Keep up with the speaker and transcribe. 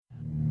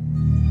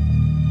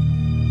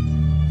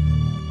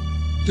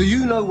Do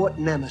you know what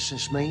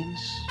nemesis means?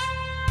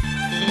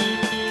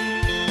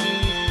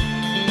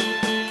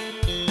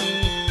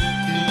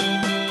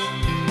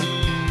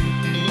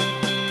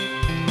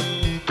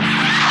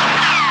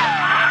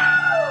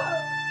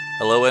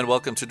 Hello and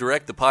welcome to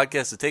Direct, the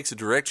podcast that takes a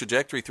direct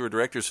trajectory through a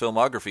director's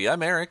filmography.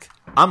 I'm Eric.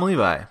 I'm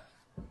Levi.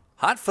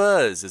 Hot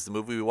Fuzz is the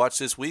movie we watched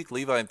this week.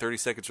 Levi, in 30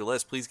 seconds or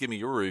less, please give me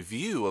your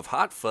review of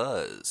Hot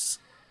Fuzz.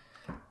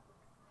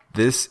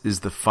 This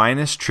is the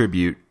finest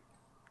tribute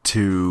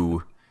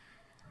to,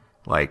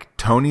 like,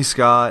 Tony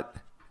Scott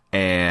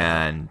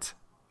and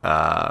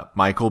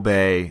Michael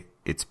Bay.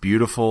 It's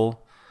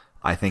beautiful.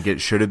 I think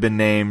it should have been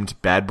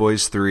named Bad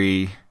Boys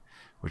 3,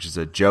 which is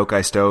a joke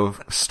I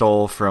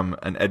stole from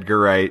an Edgar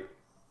Wright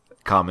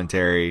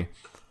commentary.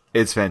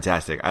 It's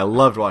fantastic. I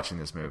loved watching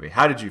this movie.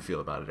 How did you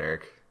feel about it,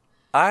 Eric?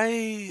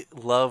 I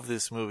love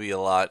this movie a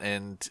lot,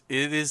 and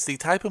it is the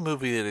type of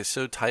movie that is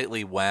so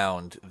tightly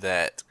wound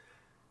that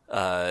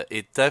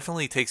it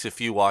definitely takes a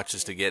few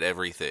watches to get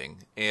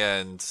everything.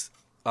 And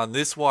on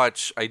this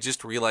watch, I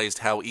just realized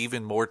how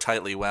even more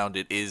tightly wound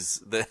it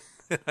is than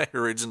I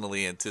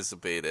originally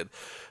anticipated.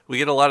 We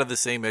get a lot of the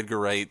same Edgar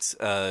Wright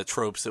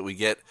tropes that we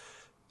get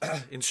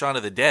in Shaun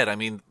of the Dead. I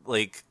mean,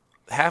 like,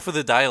 half of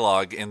the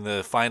dialogue in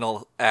the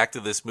final act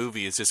of this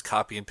movie is just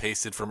copy and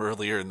pasted from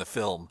earlier in the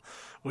film,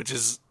 which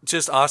is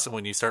just awesome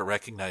when you start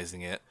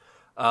recognizing it.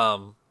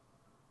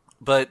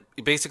 But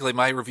basically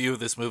my review of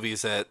this movie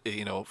is that,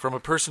 you know, from a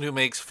person who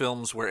makes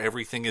films where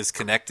everything is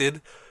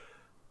connected,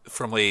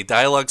 from a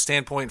dialogue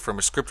standpoint, from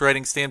a script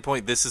writing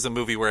standpoint, this is a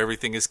movie where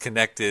everything is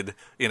connected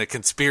in a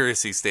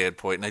conspiracy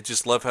standpoint. And I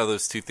just love how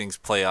those two things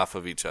play off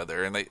of each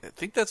other. And I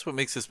think that's what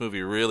makes this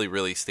movie really,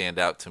 really stand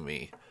out to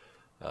me.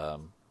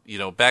 You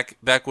know,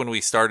 back when we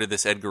started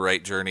this Edgar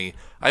Wright journey,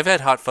 I've had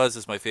Hot Fuzz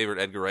as my favorite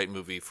Edgar Wright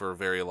movie for a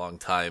very long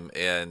time,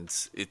 and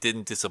it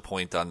didn't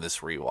disappoint on this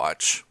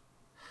rewatch.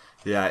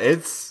 Yeah,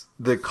 it's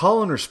the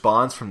call and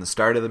response from the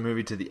start of the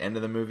movie to the end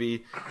of the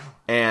movie,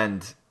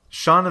 and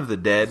Shaun of the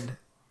Dead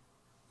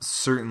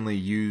certainly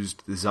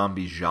used the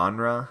zombie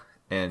genre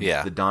and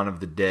the Dawn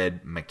of the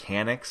Dead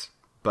mechanics,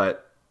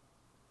 but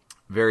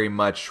very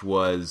much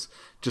was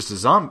just a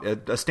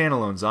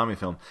standalone zombie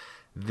film.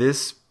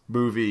 This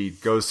movie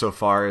goes so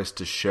far as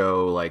to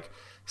show, like,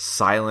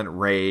 silent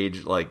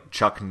rage, like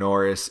Chuck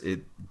Norris,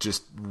 it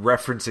just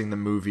referencing the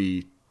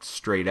movie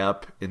straight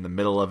up in the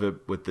middle of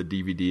it with the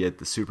DVD at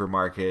the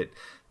supermarket,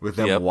 with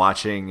them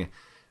watching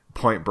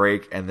Point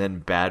Break and then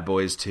Bad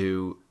Boys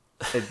 2.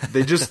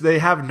 They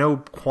have no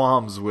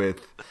qualms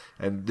with,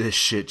 and this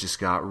shit just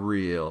got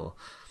real.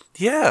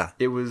 Yeah.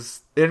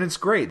 It's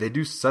great. They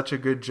do such a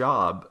good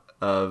job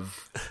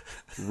of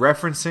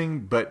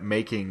referencing but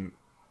making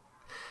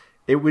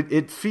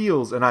it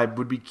feels, and I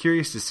would be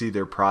curious to see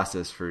their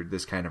process for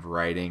this kind of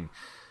writing.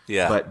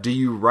 Yeah. But do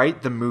you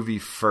write the movie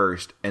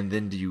first and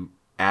then do you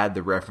add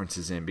the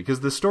references in?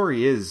 Because the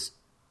story is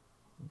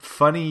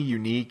funny,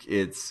 unique.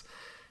 It's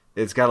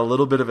got a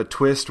little bit of a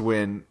twist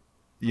when,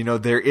 you know,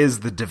 there is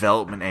the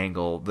development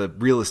angle, the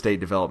real estate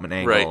development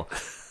angle.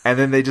 Right. And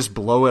then they just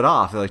blow it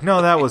off. They're like,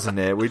 no, that wasn't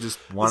it. We just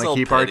want to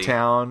keep petty. Our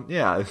town.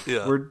 Yeah,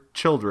 we're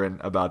children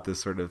about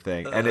this sort of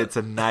thing. And it's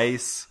a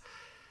nice...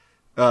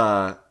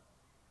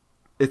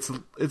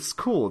 It's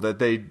cool that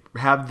they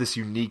have this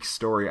unique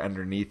story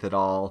underneath it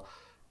all,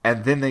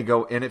 and then they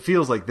go, and it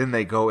feels like then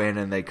they go in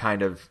and they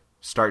kind of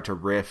start to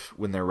riff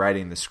when they're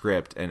writing the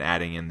script and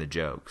adding in the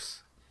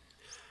jokes.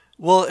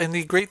 Well, and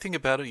the great thing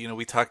about it, you know,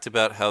 we talked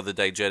about how the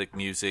diegetic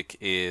music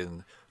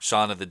in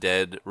Shaun of the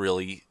Dead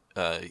really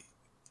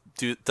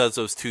does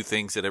those two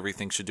things that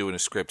everything should do in a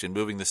script, in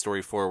moving the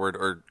story forward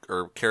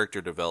or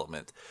character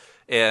development.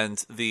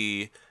 And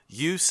the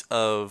use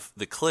of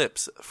the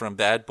clips from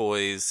Bad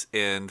Boys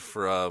and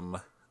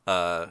from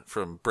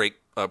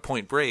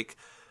Point Break,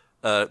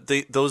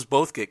 those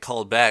both get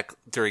called back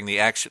during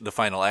the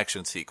final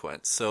action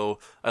sequence. So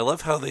I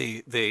love how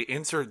they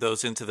insert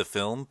those into the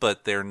film,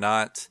 but they're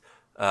not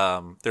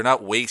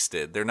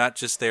wasted. They're not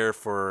just there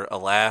for a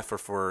laugh or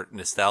for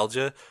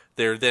nostalgia.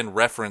 They're then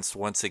referenced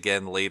once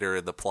again later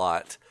in the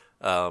plot.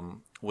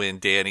 When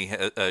Danny,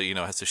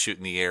 has to shoot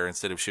in the air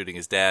instead of shooting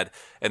his dad.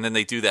 And then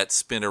they do that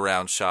spin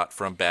around shot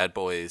from Bad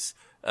Boys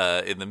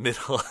in the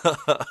middle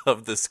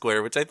of the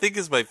square, which I think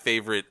is my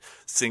favorite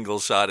single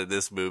shot in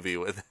this movie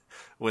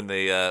when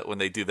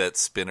they do that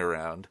spin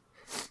around.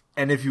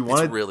 And if you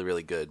want, it's really,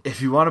 really good.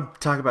 If you want to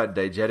talk about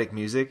diegetic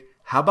music,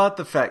 how about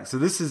the fact, so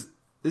this is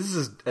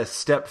a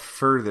step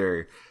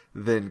further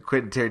than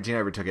Quentin Tarantino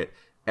ever took it.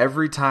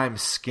 Every time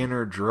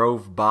Skinner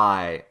drove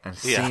by a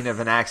scene of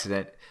an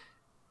accident,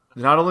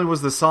 not only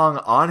was the song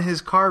on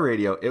his car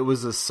radio, it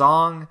was a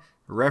song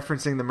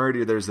referencing the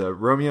murder. There's a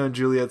Romeo and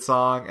Juliet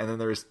song, and then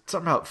there was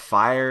something about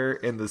fire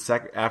in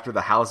the after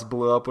the house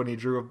blew up when he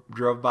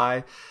drove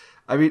by.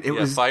 I mean, it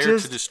was fire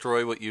just, to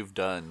destroy what you've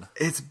done.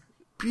 It's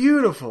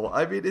beautiful.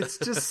 I mean, it's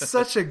just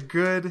such a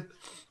good.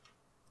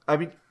 I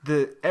mean,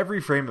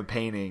 every frame of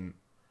painting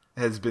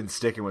has been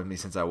sticking with me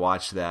since I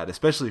watched that,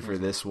 especially for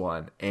this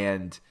one.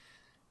 And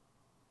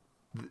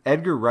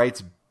Edgar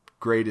Wright's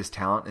greatest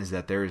talent is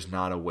that there is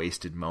not a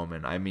wasted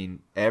moment. I mean,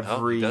 he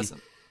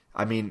doesn't.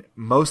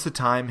 Most of the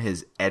time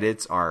his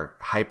edits are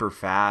hyper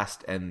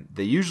fast, and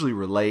they usually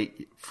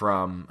relate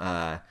from.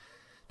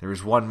 There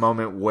was one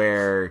moment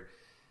where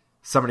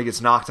somebody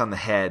gets knocked on the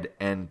head,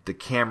 and the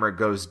camera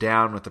goes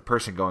down with the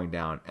person going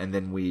down, and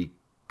then we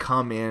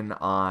come in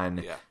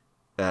on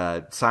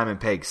Simon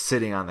Pegg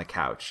sitting on the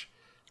couch.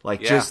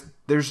 Just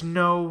there's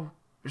no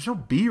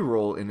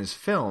B-roll in his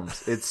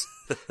films. It's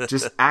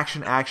just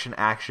action, action,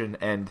 action,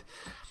 and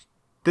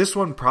this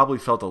one probably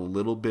felt a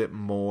little bit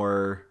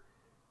more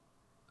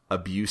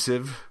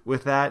abusive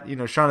with that. You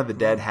know, Shaun of the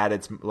Dead had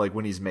its, like,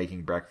 when he's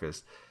making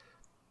breakfast.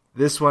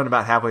 This one,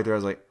 about halfway through, I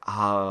was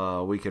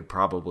like, we could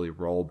probably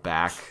roll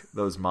back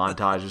those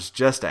montages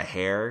just a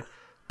hair,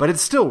 but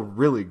it's still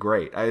really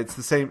great. It's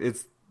the same.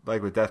 It's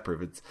like with Death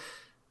Proof.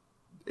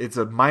 It's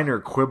a minor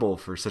quibble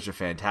for such a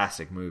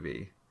fantastic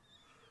movie.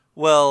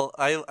 Well,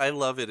 I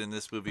love it in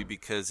this movie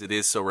because it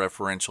is so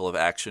referential of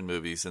action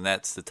movies, and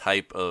that's the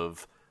type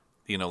of,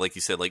 you know, like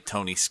you said, like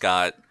Tony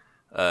Scott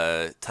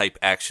type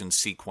action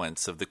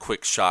sequence of the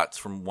quick shots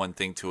from one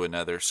thing to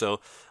another.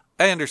 So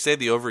I understand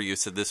the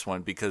overuse of this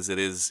one because it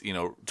is, you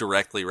know,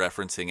 directly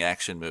referencing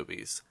action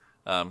movies.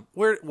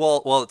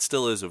 While it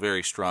still is a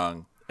very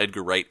strong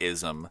Edgar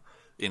Wright-ism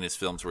in his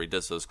films where he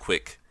does those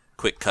quick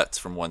cuts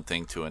from one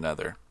thing to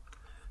another.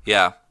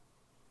 Yeah.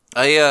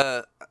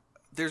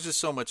 There's just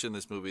so much in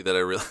this movie that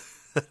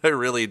I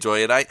really enjoy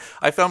it.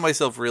 I found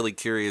myself really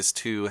curious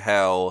to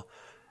how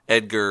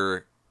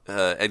Edgar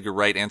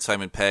Wright and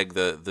Simon Pegg,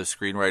 the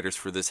screenwriters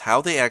for this,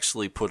 how they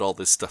actually put all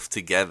this stuff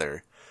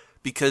together.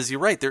 Because you're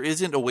right, there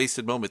isn't a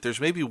wasted moment.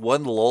 There's maybe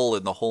one lull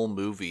in the whole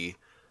movie,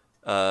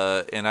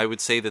 and I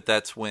would say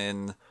that's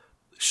when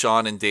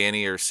Sean and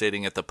Danny are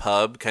sitting at the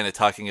pub, kind of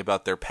talking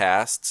about their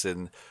pasts,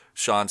 and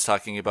Sean's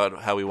talking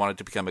about how he wanted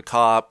to become a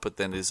cop, but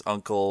then his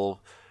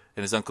uncle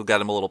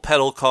got him a little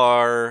pedal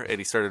car, and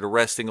he started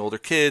arresting older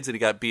kids, and he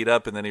got beat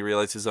up, and then he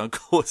realized his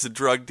uncle was a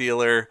drug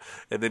dealer,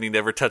 and then he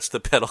never touched the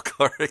pedal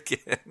car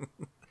again.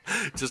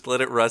 Just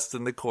let it rust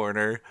in the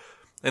corner.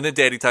 And then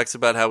Daddy talks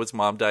about how his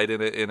mom died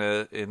in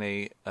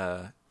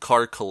a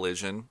car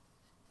collision,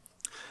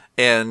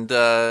 and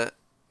I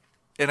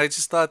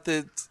just thought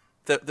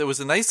that was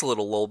a nice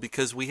little lull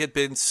because we had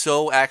been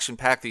so action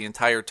packed the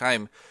entire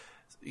time.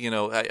 You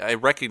know, I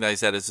recognize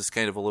that as just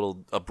kind of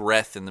a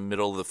breath in the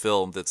middle of the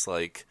film. That's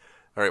like,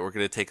 all right, we're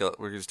going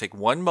to take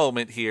one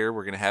moment here.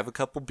 We're going to have a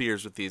couple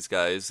beers with these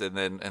guys, and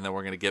then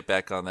we're going to get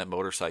back on that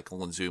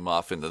motorcycle and zoom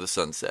off into the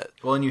sunset.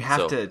 Well, and you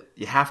have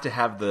to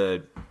have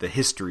the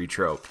history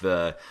trope,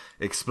 the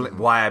explain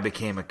why I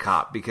became a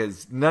cop,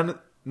 because no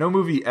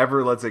movie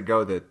ever lets it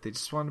go that they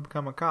just wanted to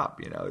become a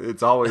cop. You know,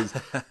 it's always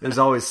there's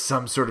always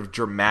some sort of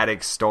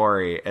dramatic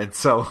story, and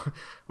so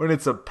when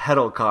it's a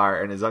pedal car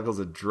and his uncle's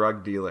a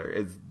drug dealer,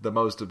 it's the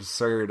most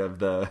absurd of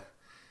the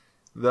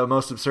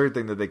most absurd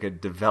thing that they could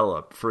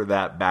develop for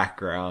that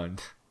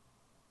background.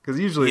 Because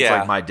usually it's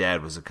like, my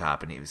dad was a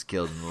cop and he was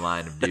killed in the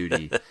line of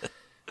duty.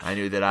 I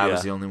knew that I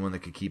was the only one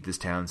that could keep this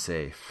town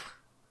safe.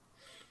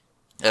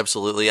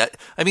 Absolutely. I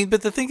mean,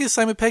 but the thing is,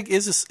 Simon Pegg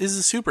is a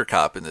super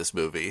cop in this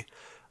movie.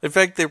 In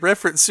fact, they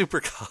reference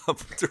super cop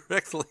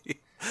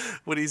directly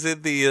when he's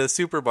in the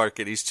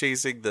supermarket. He's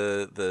chasing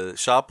the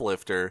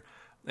shoplifter,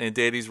 and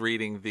Danny's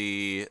reading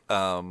the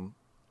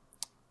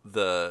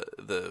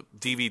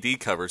DVD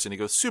covers, and he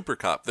goes, "Super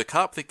Cop, the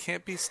cop that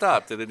can't be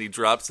stopped," and then he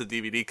drops the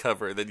DVD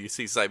cover, and then you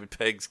see Simon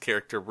Pegg's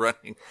character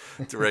running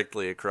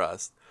directly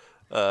across.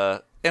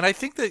 And I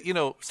think that, you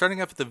know,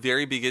 starting off at the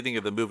very beginning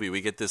of the movie,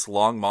 we get this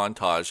long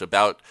montage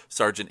about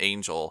Sergeant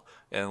Angel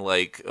and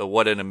like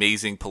what an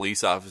amazing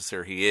police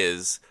officer he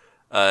is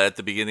at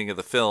the beginning of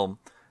the film.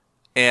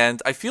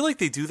 And I feel like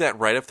they do that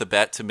right off the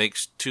bat to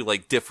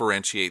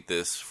differentiate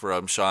this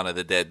from Shaun of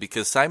the Dead,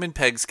 because Simon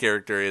Pegg's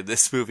character in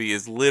this movie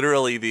is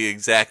literally the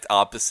exact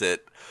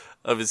opposite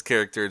of his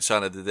character in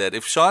Shaun of the Dead.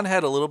 If Shaun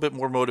had a little bit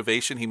more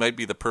motivation, he might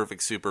be the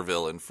perfect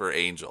supervillain for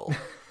Angel.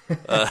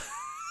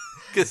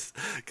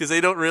 Because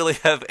they don't really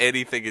have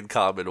anything in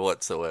common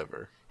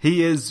whatsoever.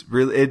 He is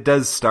really. It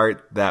does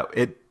start that.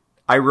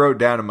 I wrote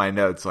down in my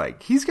notes,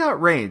 like, he's got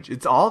range.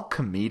 It's all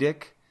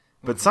comedic.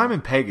 But Simon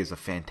Pegg is a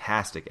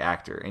fantastic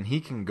actor, and he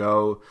can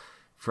go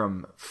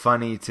from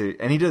funny to,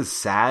 and he does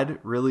sad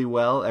really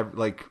well.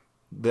 Like,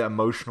 the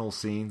emotional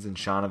scenes in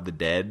Shaun of the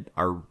Dead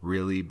are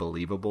really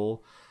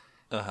believable.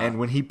 And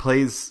when he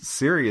plays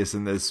serious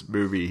in this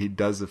movie, he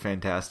does a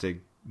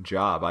fantastic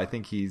job. I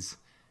think he's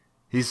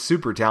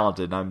super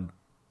talented, and I'm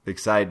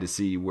excited to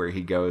see where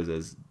he goes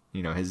as,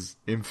 you know, his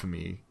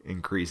infamy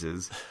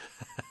increases.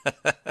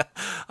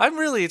 I'm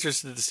really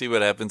interested to see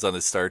what happens on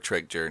his Star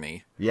Trek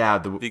journey. Yeah,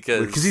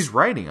 because he's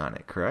writing on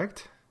it,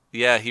 correct?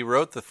 Yeah, he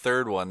wrote the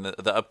third one,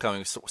 the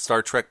upcoming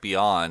Star Trek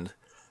Beyond,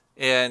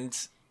 and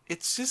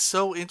it's just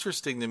so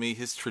interesting to me,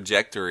 his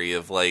trajectory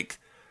of, like,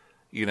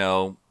 you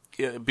know,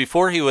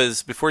 before he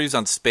was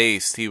on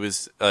Spaced, he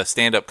was a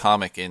stand-up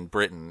comic in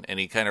Britain, and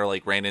he kind of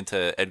like ran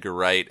into Edgar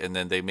Wright, and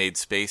then they made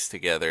Spaced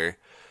together.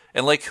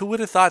 And like, who would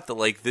have thought that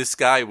like this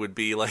guy would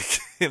be like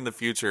in the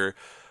future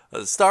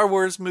a Star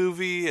Wars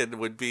movie, and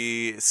would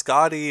be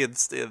Scotty and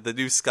the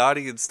new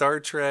Scotty in Star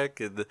Trek,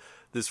 and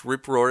this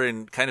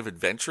rip-roaring kind of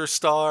adventure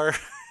star.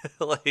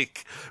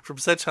 Like, from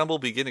such humble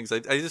beginnings.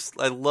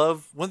 I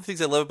love, one of the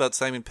things I love about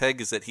Simon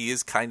Pegg is that he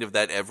is kind of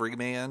that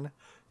everyman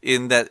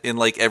in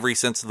like every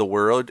sense of the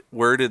word,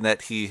 in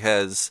that he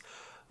has,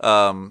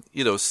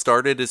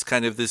 started as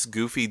kind of this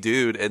goofy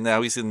dude, and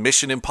now he's in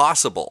Mission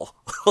Impossible.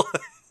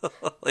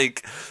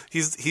 Like,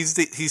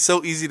 he's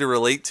so easy to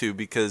relate to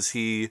because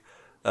he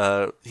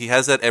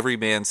has that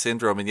everyman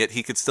syndrome, and yet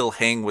he could still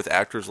hang with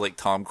actors like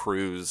Tom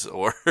Cruise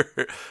or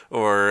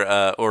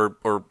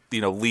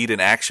lead an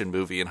action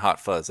movie in Hot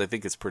Fuzz. I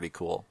think it's pretty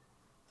cool.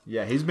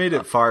 Yeah, he's made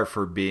it far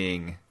for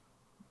being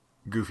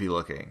goofy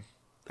looking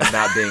and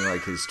not being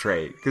like his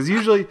trait. Because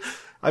usually,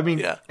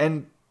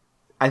 and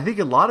I think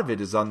a lot of it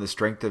is on the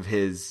strength of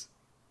his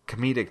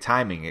comedic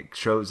timing. It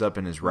shows up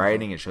in his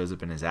writing. It shows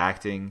up in his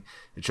acting.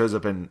 It shows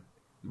up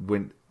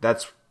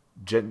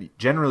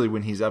generally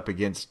when he's up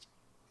against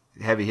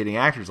heavy hitting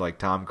actors like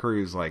Tom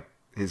Cruise. Like,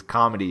 his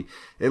comedy,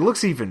 it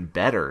looks even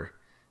better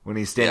when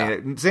he's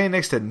standing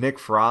next to Nick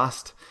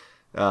Frost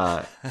in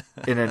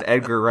an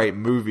Edgar Wright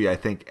movie. I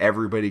think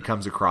everybody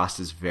comes across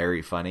as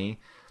very funny,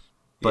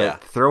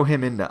 but throw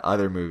him into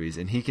other movies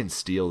and he can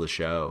steal the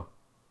show.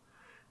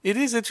 It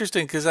is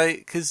interesting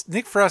because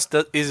Nick Frost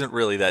isn't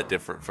really that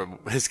different from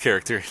his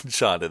character in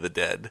Shaun of the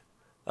Dead,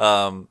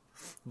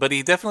 but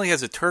he definitely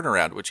has a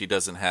turnaround which he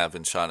doesn't have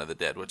in Shaun of the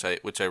Dead,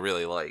 which I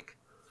really like.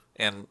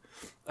 And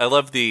I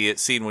love the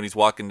scene when he's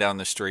walking down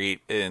the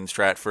street in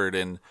Stratford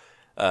and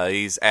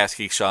he's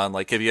asking Shaun,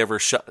 like, have you ever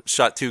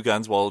shot two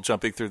guns while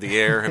jumping through the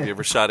air? Have you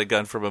ever shot a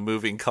gun from a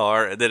moving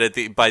car? And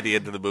then by the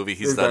end of the movie,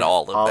 he's done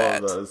all of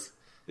that. Of those.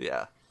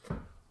 Yeah.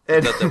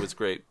 And I thought that was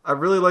great. I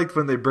really liked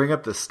when they bring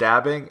up the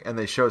stabbing and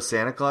they show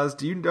Santa Claus.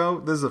 Do you know,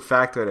 this is a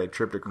fact that I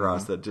tripped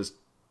across that just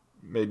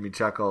made me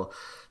chuckle.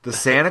 The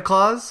Santa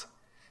Claus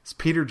is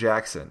Peter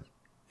Jackson.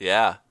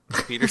 Yeah,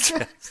 Peter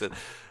Jackson.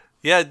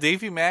 Yeah,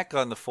 Davey Mack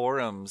on the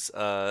forums,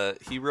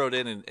 he wrote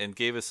in and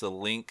gave us a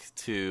link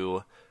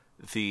to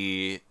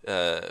the,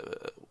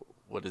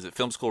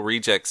 Film School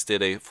Rejects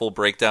did a full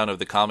breakdown of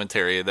the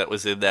commentary that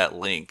was in that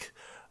link.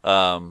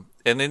 And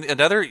then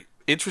another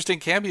interesting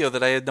cameo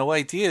that I had no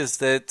idea is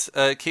that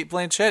Cate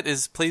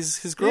Blanchett plays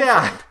his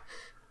girlfriend.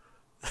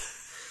 Yeah.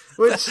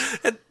 Which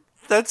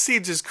that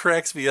scene just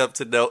cracks me up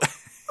to no.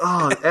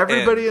 Oh,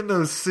 everybody in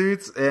those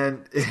suits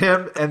and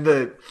him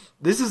and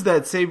this is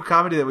that same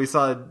comedy that we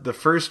saw in the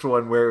first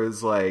one where it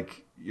was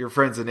like, your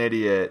friend's an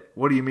idiot.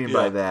 What do you mean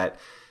by that?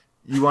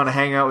 You want to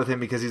hang out with him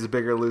because he's a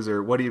bigger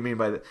loser. What do you mean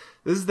by that?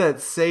 This is that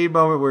same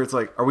moment where it's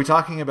like, are we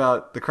talking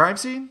about the crime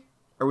scene?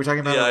 Are we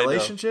talking about a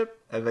relationship?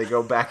 And they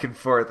go back and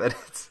forth. And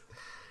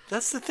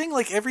that's the thing.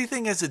 Like,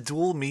 everything has a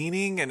dual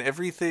meaning and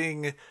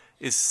everything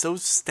is so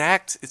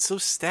stacked. It's so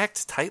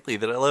stacked tightly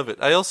that I love it.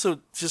 I also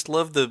just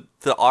love the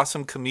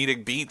awesome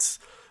comedic beats.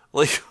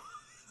 Like,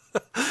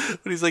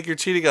 when he's like, you're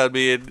cheating on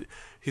me, and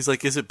he's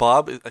like, is it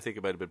Bob? I think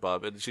it might have been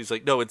Bob. And she's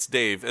like, no, it's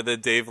Dave. And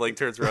then Dave like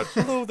turns around,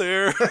 hello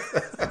there.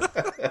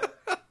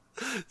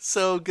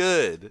 So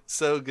good.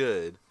 So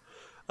good.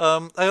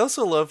 I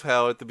also love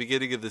how at the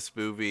beginning of this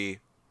movie,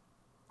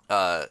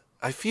 I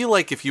feel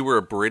like if you were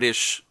a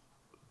British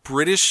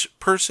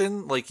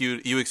person, like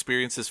you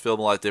experience this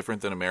film a lot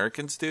different than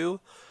Americans do.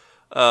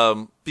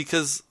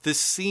 Because this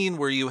scene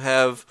where you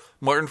have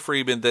Martin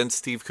Freeman, then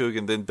Steve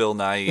Coogan, then Bill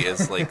Nighy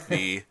as like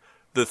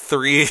the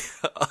three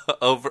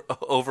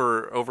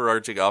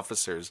overarching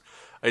officers,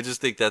 I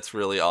just think that's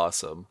really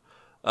awesome.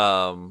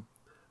 And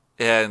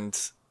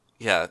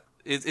yeah,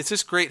 it's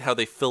just great how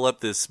they fill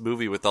up this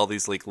movie with all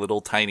these like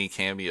little tiny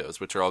cameos,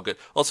 which are all good.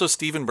 Also,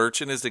 Stephen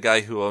Merchant is the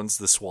guy who owns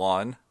the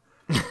Swan.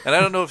 And I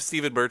don't know if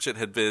Stephen Merchant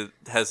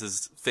has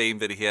his fame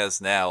that he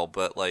has now,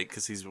 but like,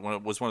 because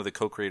was one of the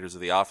co-creators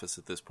of The Office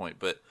at this point.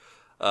 But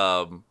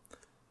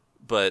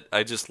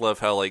I just love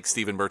how like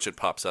Stephen Merchant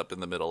pops up in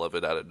the middle of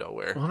it out of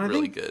nowhere. Well,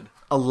 really good.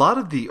 A lot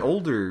of the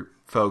older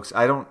folks,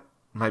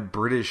 my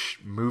British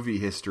movie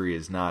history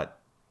is not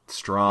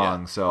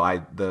strong, so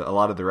a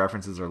lot of the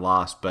references are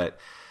lost. But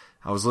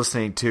I was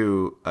listening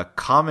to a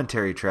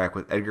commentary track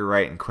with Edgar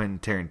Wright and Quentin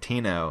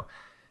Tarantino,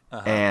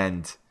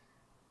 and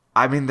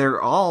I mean, they're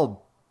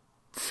all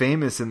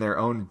famous in their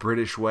own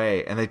British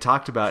way. And they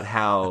talked about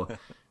how,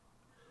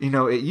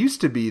 it used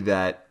to be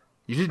that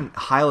you didn't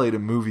highlight a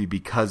movie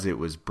because it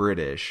was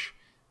British.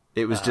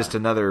 It was just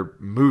another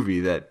movie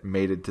that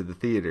made it to the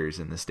theaters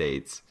in the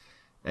States.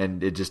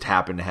 And it just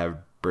happened to have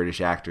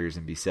British actors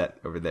and be set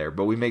over there.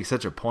 But we make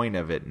such a point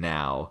of it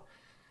now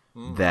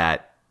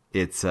that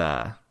it's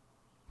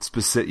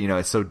specific,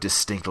 it's so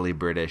distinctly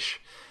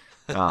British.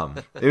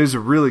 It was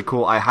really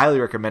cool. I highly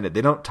recommend it.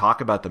 They don't talk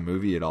about the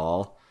movie at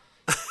all.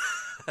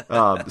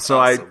 So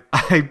awesome.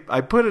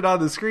 I put it on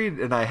the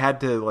screen and I had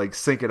to like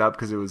sync it up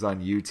because it was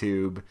on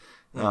YouTube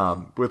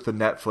with the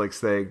Netflix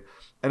thing.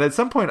 And at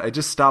some point I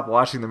just stopped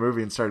watching the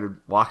movie and started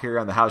walking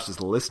around the house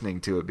just listening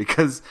to it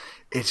because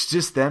it's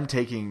just them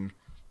taking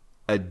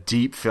a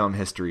deep film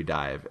history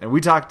dive. And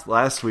we talked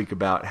last week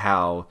about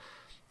how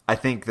I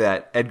think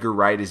that Edgar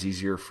Wright is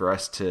easier for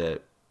us to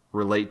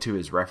relate to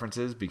his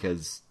references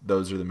because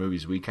those are the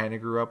movies we kind of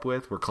grew up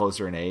with. We're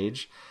closer in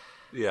age.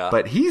 Yeah.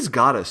 But he's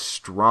got a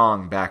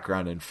strong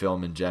background in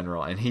film in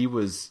general. And he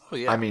was,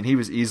 I mean, he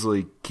was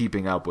easily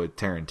keeping up with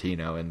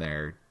Tarantino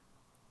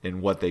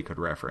in what they could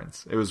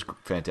reference. It was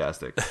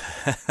fantastic.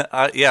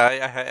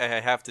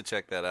 I have to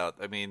check that out.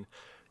 I mean,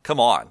 come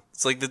on.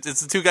 It's like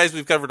it's the two guys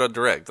we've covered on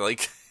Direct.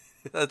 Like,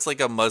 that's like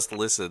a must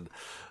listen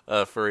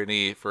for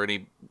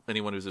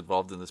anyone who's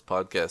involved in this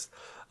podcast.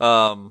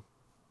 I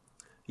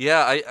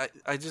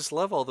just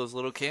love all those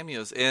little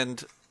cameos.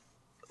 And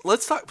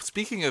let's talk.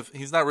 Speaking of,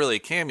 he's not really a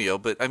cameo,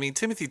 but I mean,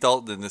 Timothy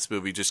Dalton in this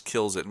movie just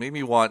kills it. Made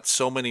me want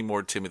so many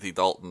more Timothy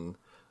Dalton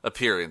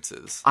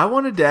appearances. I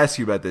wanted to ask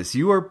you about this.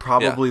 You are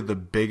probably the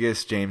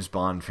biggest James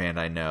Bond fan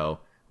I know.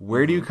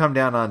 Where do you come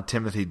down on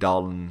Timothy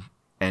Dalton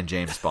and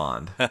James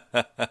Bond?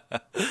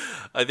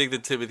 I think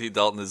that Timothy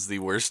Dalton is the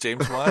worst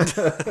James Bond.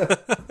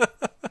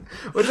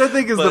 Which I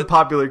think is the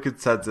popular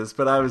consensus,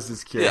 but I was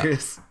just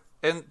curious. Yeah.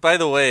 And by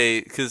the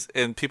way,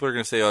 and people are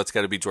going to say, oh, it's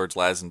got to be George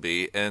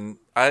Lazenby. And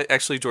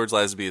George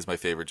Lazenby is my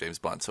favorite James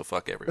Bond, so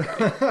fuck everybody.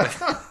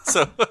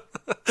 So,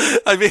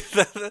 I mean,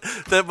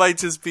 that might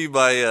just be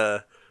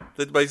my...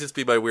 That might just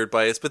be my weird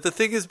bias. But the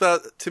thing is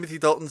about Timothy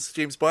Dalton's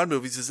James Bond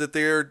movies is that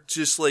they're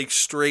just like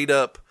straight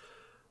up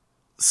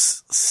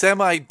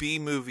semi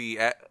B-movie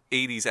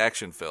 80s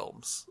action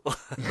films.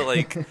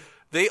 Like,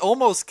 they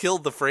almost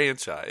killed the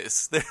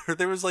franchise.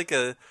 There was like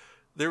a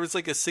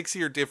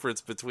 6-year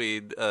difference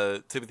between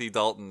Timothy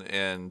Dalton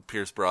and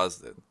Pierce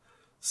Brosnan.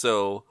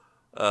 So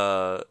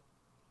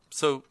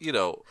you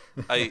know,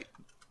 I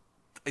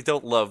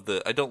don't love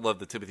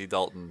the Timothy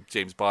Dalton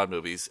James Bond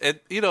movies. And,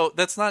 you know,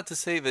 that's not to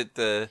say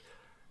that,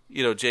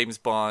 James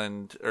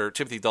Bond or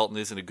Timothy Dalton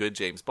isn't a good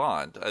James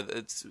Bond.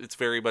 It's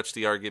very much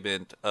the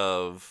argument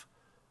of,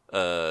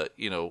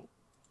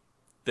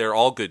 they're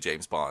all good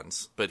James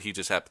Bonds, but he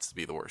just happens to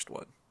be the worst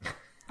one.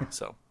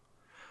 So,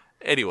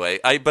 anyway,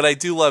 but I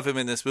do love him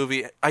in this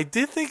movie. I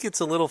did think it's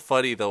a little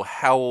funny, though,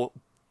 how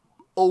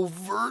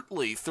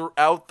overtly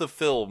throughout the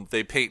film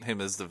they paint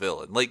him as the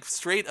villain. Like,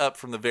 straight up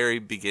from the very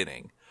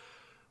beginning.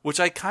 Which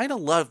I kind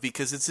of love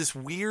because it's this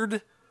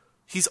weird...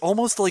 He's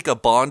almost like a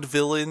Bond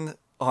villain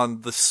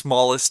on the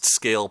smallest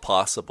scale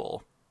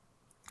possible.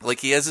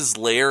 Like, he has his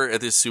lair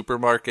at his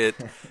supermarket,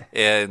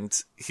 and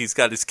he's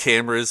got his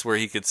cameras where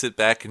he could sit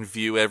back and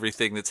view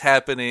everything that's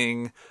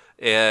happening,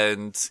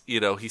 and,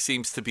 he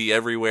seems to be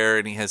everywhere,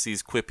 and he has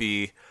these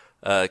quippy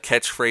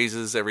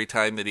catchphrases every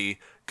time that he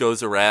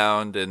goes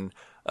around, and...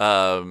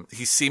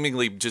 he's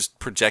seemingly just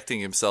projecting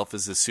himself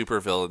as a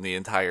supervillain the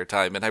entire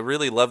time, and I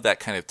really love that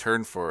kind of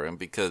turn for him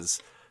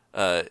because,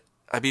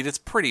 it's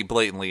pretty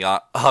blatantly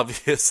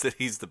obvious that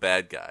he's the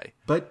bad guy.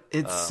 But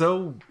it's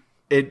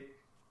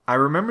I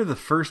remember the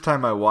first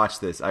time I watched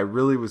this, I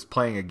really was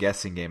playing a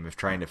guessing game of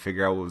trying to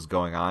figure out what was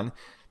going on,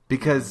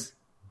 because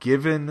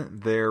given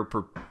their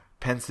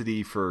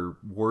propensity for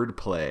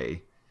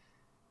wordplay,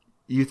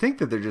 you think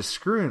that they're just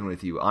screwing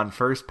with you on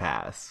first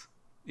pass.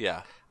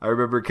 Yeah. I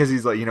remember because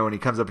he's like, when he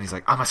comes up and he's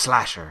like, I'm a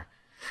slasher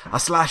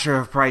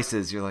of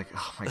prices. You're like,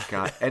 oh my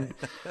God. And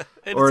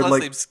or his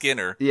last name's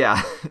Skinner.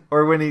 Yeah.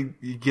 Or when he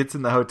gets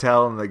in the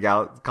hotel and the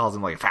gal calls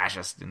him like a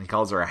fascist and he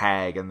calls her a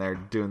hag and they're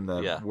doing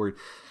the word.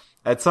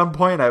 At some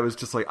point I was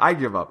just like, I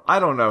give up. I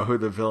don't know who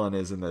the villain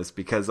is in this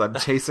because I'm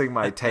chasing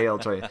my tail.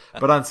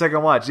 But on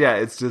second watch,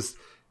 it's just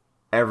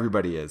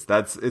everybody is.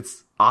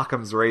 It's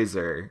Occam's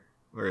razor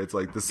where it's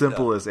like the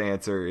simplest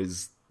answer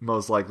is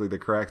most likely the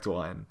correct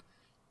one.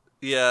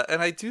 Yeah,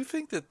 and I do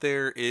think that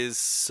there's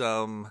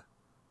still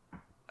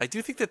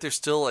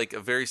like a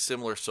very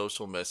similar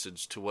social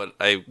message to what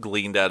I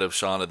gleaned out of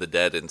Shaun of the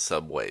Dead in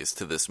some ways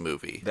to this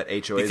movie. That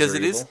HOAs because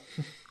are evil?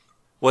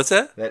 What's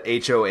that? That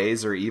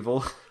HOAs are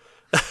evil?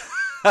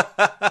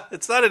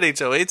 It's not an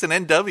HOA, it's an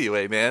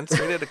NWA, man.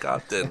 Straight out of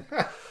Compton.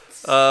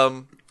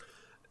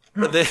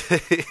 But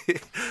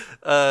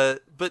I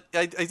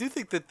do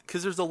think that,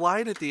 because there's a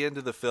line at the end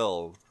of the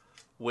film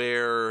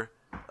where...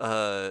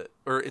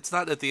 or it's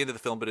not at the end of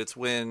the film, but it's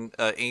when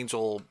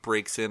Angel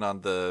breaks in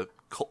on the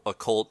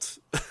occult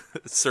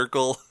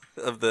circle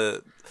of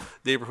the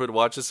Neighborhood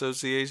Watch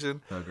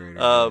Association. Oh, great.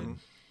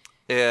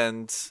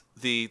 And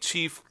the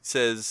chief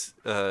says,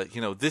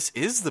 this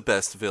is the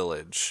best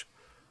village.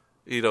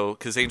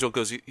 Because Angel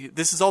goes,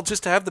 this is all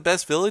just to have the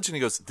best village? And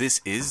he goes,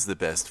 this is the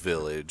best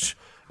village.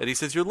 And he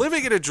says, you're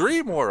living in a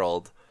dream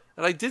world.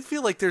 And I did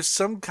feel like there's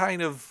some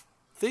kind of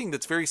thing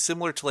that's very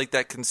similar to like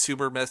that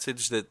consumer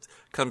message that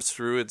comes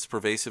through. It's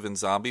pervasive in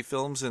zombie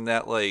films, and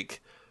that like,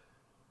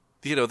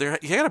 you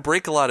gotta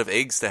break a lot of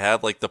eggs to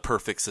have like the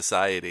perfect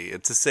society,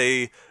 and to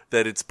say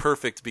that it's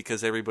perfect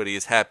because everybody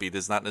is happy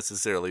does not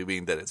necessarily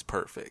mean that it's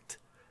perfect.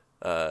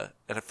 And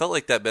I felt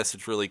like that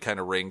message really kind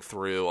of rang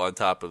through on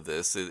top of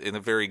this in a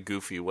very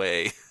goofy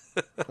way.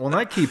 Well, and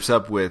that keeps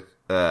up with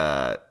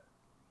At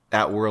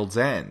World's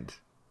End.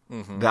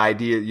 Mm-hmm. The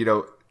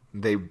idea,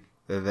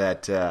 I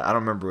don't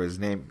remember what his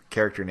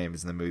character name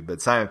is in the movie,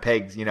 but Simon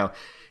Pegg,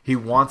 he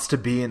wants to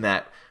be in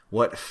that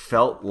what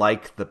felt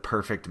like the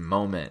perfect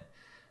moment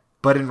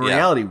but in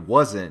reality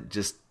wasn't.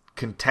 Just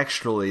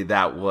contextually,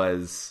 that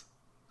was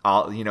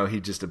all.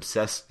 He's just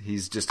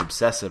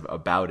obsessive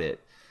about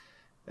it,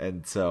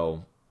 and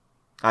so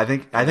I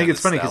think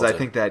it's funny because I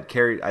think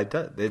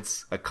that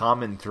it's a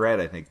common thread,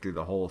 I think, through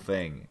the whole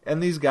thing.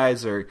 And these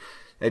guys are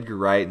Edgar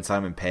Wright and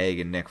Simon Pegg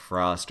and Nick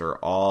Frost are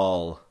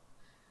all.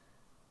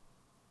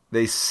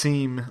 They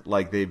seem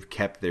like they've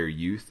kept their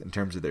youth in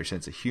terms of their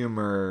sense of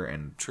humor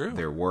and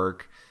their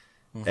work.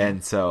 Mm-hmm.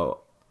 And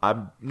so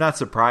I'm not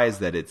surprised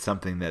that it's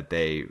something that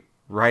they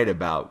write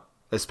about,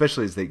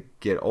 especially as they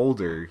get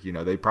older.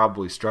 They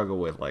probably struggle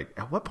with, like,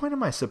 at what point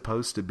am I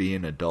supposed to be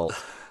an adult?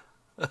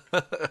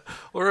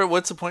 Or at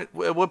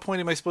what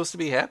point am I supposed to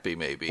be happy,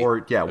 maybe?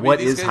 Or,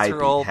 what is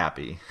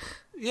happy?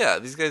 Yeah,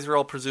 these guys are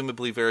all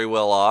presumably very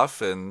well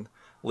off and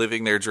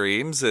living their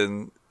dreams,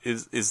 and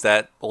is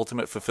that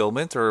ultimate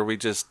fulfillment, or are we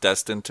just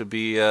destined to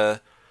be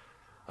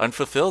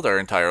unfulfilled our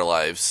entire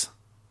lives?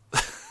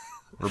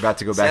 We're about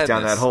to go back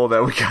down that hole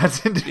that we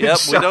got into. Yep,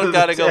 we don't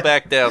got to go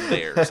back down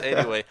there.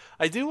 Anyway,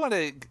 I do want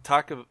to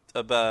talk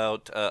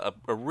about a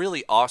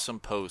really awesome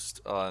post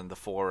on the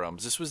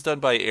forums. This was done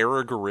by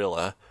Era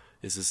Gorilla,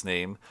 is his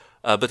name.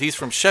 But he's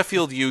from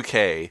Sheffield,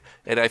 UK,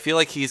 and I feel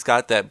like he's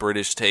got that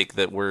British take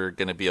that we're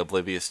going to be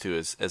oblivious to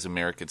as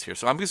Americans here.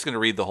 So I'm just going to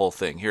read the whole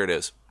thing. Here it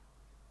is.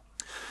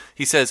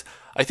 He says,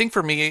 I think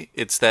for me,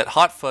 it's that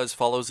Hot Fuzz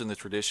follows in the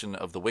tradition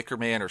of The Wicker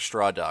Man or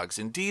Straw Dogs.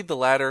 Indeed, the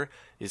latter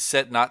is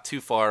set not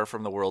too far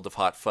from the world of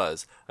Hot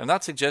Fuzz. I'm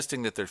not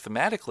suggesting that they're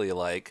thematically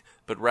alike,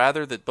 but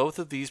rather that both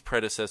of these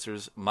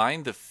predecessors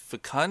mine the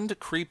fecund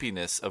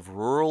creepiness of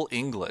rural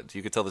England.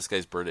 You could tell this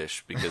guy's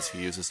British because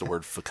he uses the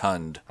word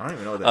fecund. I don't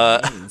even know what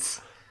that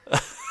means.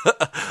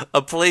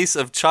 A place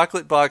of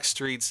chocolate box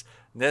streets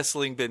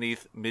nestling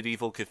beneath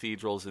medieval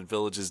cathedrals and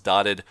villages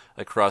dotted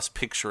across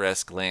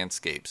picturesque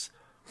landscapes.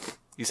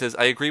 He says,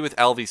 I agree with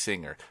Alvy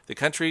Singer. The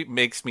country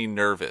makes me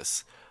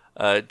nervous.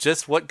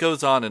 Just what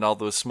goes on in all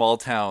those small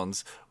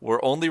towns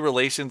where only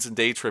relations and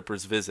day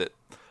trippers visit.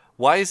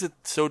 Why is it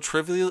so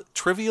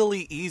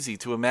trivially easy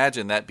to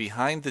imagine that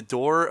behind the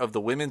door of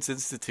the Women's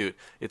Institute,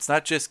 it's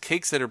not just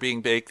cakes that are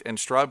being baked and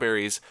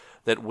strawberries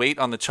that wait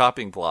on the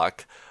chopping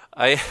block?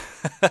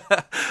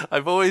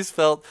 I've always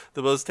felt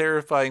the most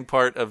terrifying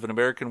part of An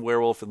American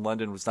Werewolf in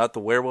London was not the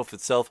werewolf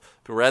itself,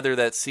 but rather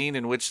that scene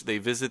in which they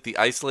visit the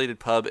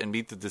isolated pub and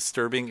meet the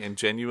disturbing and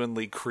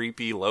genuinely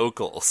creepy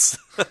locals.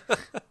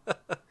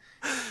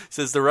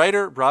 Says the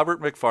writer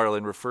Robert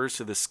Macfarlane refers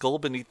to the skull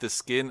beneath the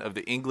skin of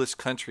the English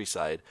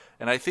countryside,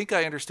 and I think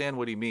I understand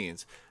what he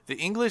means. The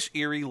English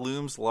Eyrie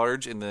looms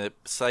large in the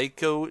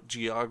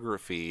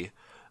psychogeography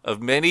of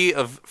many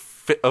of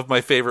my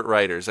favorite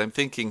writers. I'm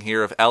thinking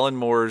here of Alan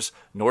Moore's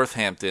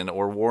Northampton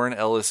or Warren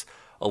Ellis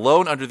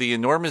alone under the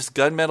enormous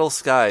gunmetal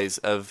skies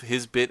of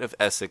his bit of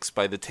Essex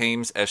by the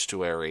Thames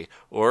estuary,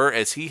 or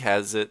as he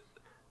has it,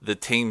 the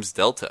Thames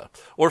Delta,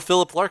 or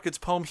Philip Larkin's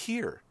poem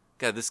Here.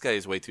 God, this guy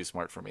is way too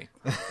smart for me.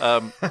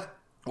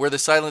 Where the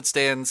silence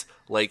stands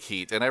like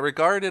heat. And I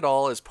regard it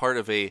all as part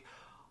of a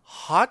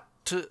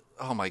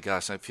oh my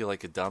gosh, I feel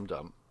like a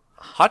dum-dum.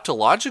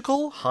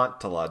 Hauntological.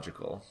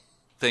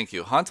 Thank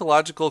you.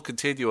 Hauntological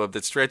continuum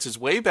that stretches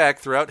way back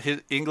throughout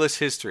English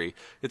history.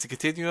 It's a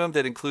continuum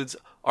that includes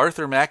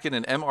Arthur Machen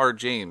and M.R.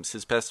 James.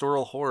 His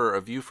pastoral horror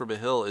of View from a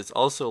Hill is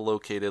also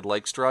located,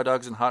 like Straw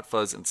Dogs and Hot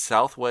Fuzz, in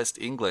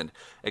southwest England,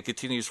 and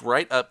continues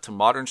right up to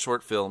modern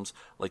short films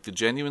like the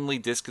genuinely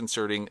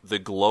disconcerting The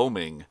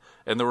Gloaming,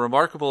 and the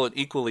remarkable and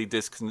equally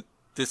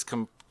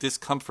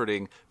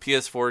discomforting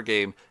PS4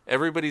 game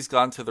Everybody's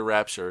Gone to the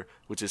Rapture,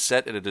 which is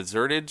set in a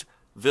deserted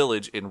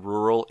village in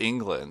rural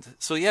England.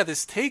 So yeah,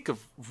 this take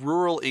of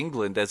rural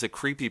England as a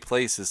creepy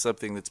place is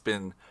something that's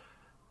been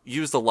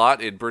used a lot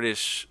in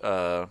British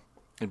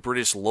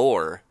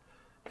lore,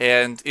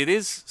 and it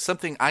is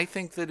something I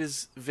think that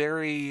is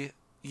very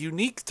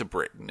unique to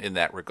Britain in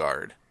that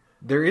regard.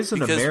 There is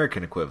an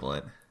American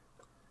equivalent.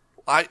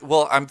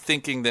 I'm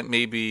thinking that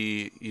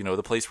maybe,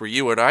 the place where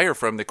you and I are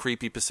from, the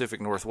creepy Pacific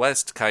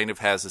Northwest, kind of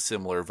has a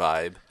similar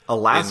vibe.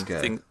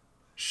 Alaska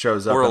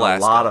shows up in a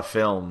lot of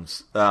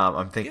films.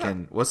 I'm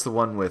thinking, what's the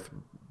one with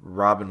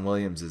Robin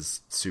Williams is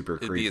super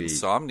creepy? It'd be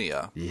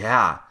Insomnia.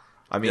 Yeah.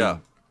 I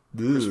mean,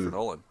 Christopher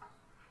Nolan.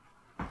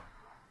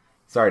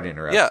 Sorry to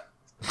interrupt. Yeah.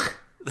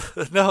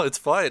 No, it's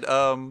fine.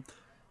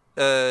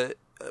 But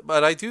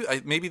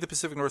maybe the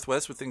Pacific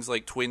Northwest with things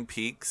like Twin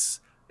Peaks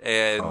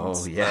and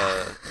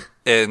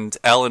and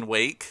Alan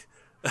Wake.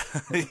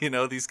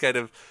 These kind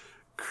of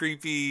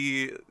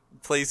creepy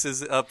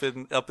places up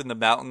in the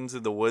mountains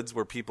and the woods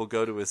where people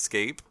go to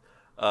escape.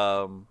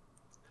 Because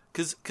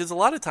a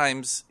lot of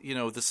times,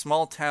 the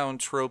small town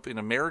trope in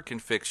American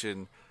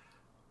fiction,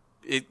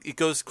 it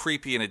goes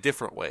creepy in a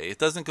different way. It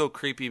doesn't go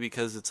creepy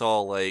because it's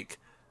all like,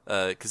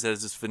 because it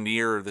has this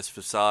veneer, this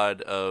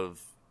facade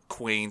of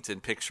quaint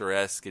and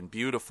picturesque and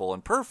beautiful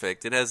and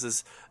perfect. It has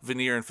this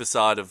veneer and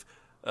facade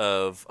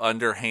of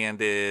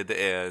underhanded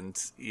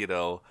and,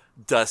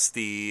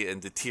 dusty and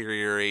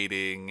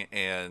deteriorating,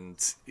 and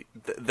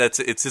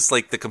it's just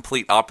like the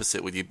complete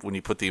opposite when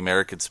you put the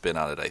American spin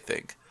on it, I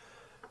think.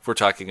 If we're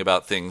talking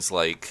about things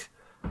like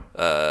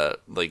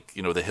like,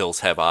 you know, The Hills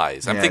Have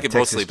Eyes. I'm Yeah, thinking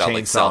Texas mostly about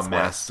like Chainsaw Southwest.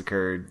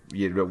 Massacre,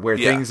 where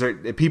Yeah. things are,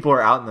 people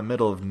are out in the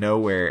middle of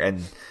nowhere,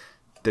 and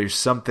there's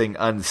something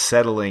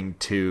unsettling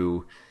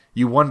to.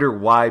 You wonder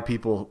why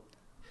people.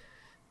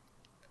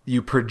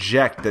 You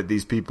project that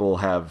these people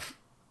have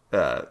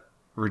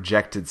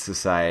rejected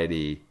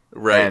society,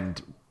 Right.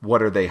 And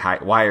what are they?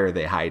 Why are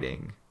they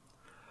hiding?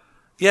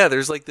 Yeah,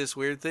 there's like this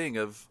weird thing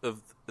of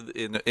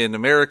in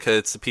America,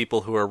 it's the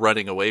people who are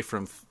running away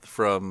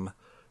from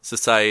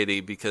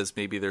society because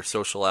maybe they're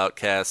social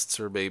outcasts,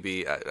 or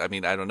maybe I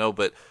mean, I don't know,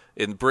 but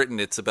in Britain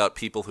it's about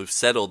people who've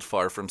settled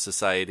far from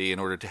society in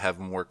order to have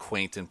a more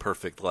quaint and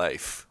perfect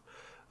life.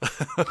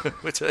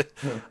 Which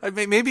I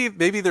mean,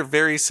 maybe they're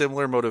very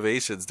similar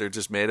motivations. They're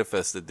just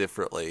manifested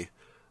differently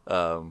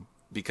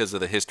because of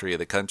the history of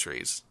the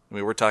countries. I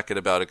mean, we're talking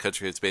about a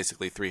country that's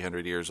basically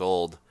 300 years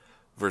old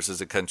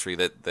versus a country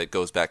that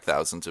goes back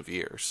thousands of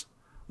years.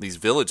 These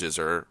villages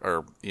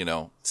are you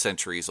know,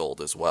 centuries old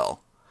as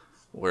well.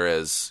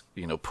 Whereas,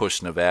 you know,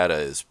 Push,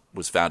 Nevada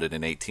was founded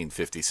in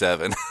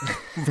 1857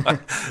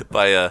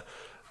 by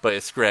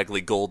a scraggly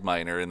gold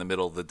miner in the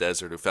middle of the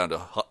desert who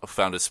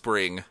found a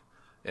spring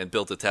and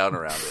built a town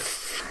around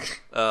it.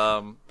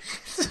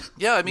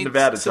 Yeah, I mean,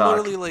 Nevada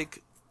similarly, talk.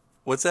 like,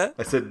 what's that?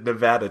 I said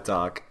Nevada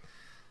talk.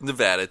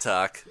 Nevada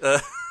talk.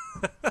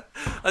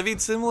 I mean,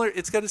 similar.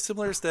 It's got a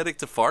similar aesthetic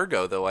to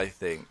Fargo, though. I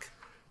think.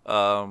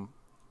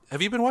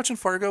 Have you been watching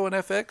Fargo on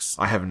FX?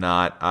 I have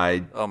not.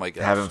 Oh my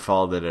gosh. haven't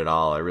followed it at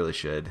all. I really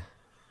should.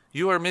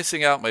 You are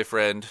missing out, my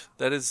friend.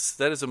 That is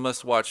a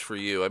must-watch for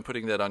you. I'm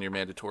putting that on your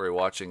mandatory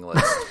watching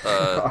list.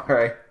 All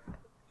right.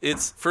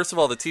 It's, first of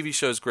all, the TV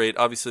show is great.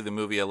 Obviously, the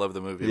movie, I love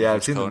the movie. Yeah, I'm a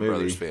I've seen the Coen movie.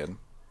 Brothers fan.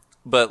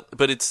 But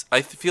it's,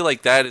 I feel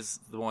like that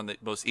is the one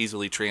that most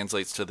easily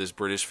translates to this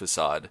British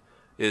facade,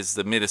 is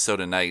the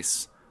Minnesota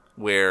Nice,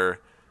 where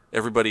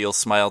everybody will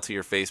smile to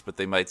your face, but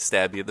they might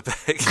stab you in the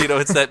back. You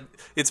know,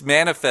 it's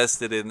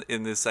manifested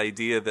in this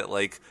idea that,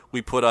 like,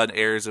 we put on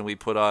airs and we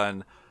put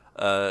on,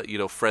 you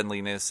know,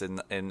 friendliness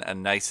and a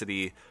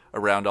nicety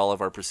around all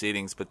of our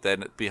proceedings, but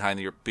then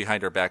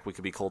behind our back we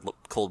could be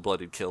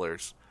cold-blooded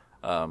killers.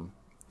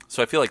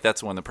 So I feel like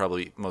that's the one that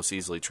probably most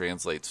easily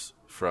translates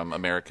from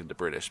American to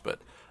British, but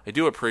I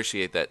do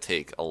appreciate that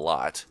take a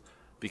lot,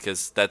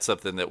 because that's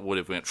something that would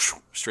have went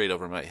straight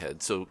over my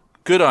head. So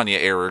good on you,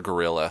 Error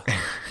Gorilla.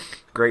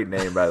 Great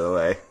name, by the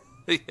way.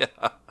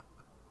 Yeah.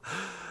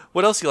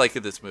 What else you like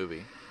in this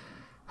movie?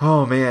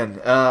 Oh man,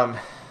 let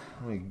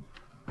me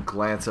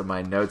glance at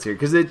my notes here,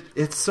 because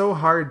it's so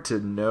hard to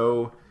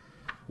know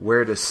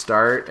where to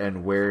start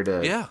and where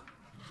to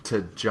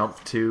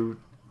jump to,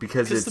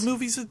 because the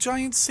movie's a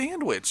giant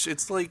sandwich.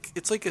 It's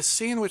like a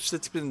sandwich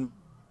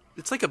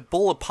it's like a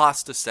bowl of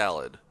pasta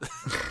salad.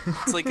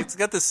 It's like it's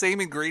got the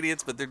same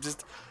ingredients, but they're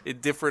just in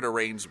different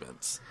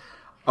arrangements.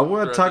 I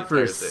want to talk for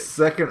a entire thing.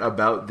 second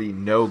about the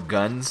no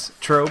guns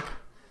trope.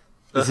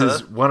 This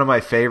is one of my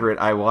favorite.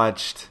 I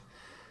watched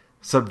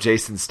some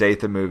Jason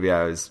Statham movie.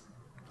 I was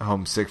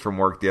homesick from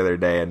work the other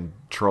day and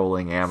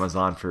trolling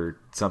Amazon for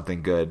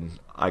something good.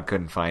 I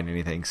couldn't find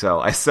anything, so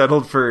I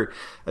settled for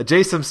a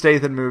Jason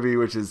Statham movie,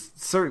 which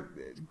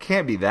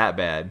can't be that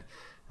bad.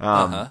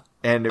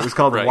 And it was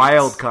called Right.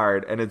 Wild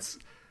Card, and it's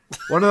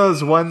one of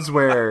those ones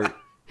where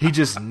he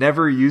just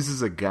never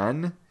uses a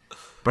gun,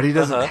 but he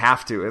doesn't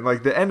have to. And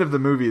like the end of the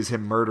movie is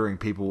him murdering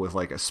people with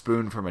like a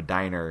spoon from a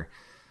diner,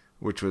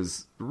 which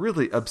was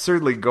really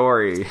absurdly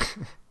gory.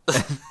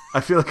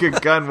 I feel like a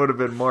gun would have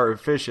been more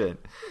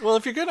efficient. Well,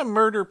 if you're going to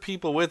murder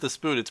people with a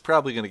spoon, it's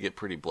probably going to get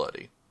pretty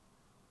bloody.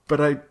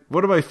 But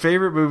one of my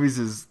favorite movies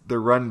is The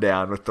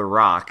Rundown with The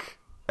Rock.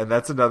 And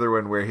that's another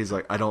one where he's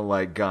like, I don't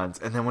like guns.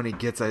 And then when he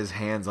gets his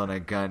hands on a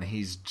gun,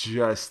 he's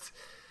just...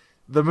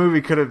 The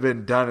movie could have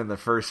been done in the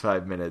first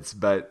 5 minutes,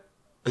 but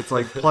it's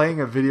like playing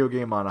a video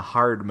game on a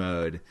hard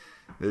mode.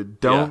 You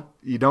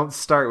don't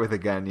start with a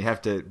gun. You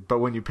have to... But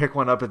when you pick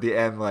one up at the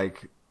end,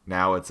 like,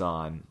 now it's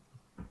on.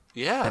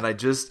 Yeah. And I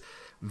just...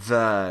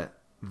 The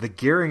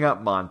gearing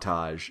up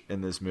montage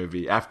in this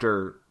movie,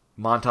 after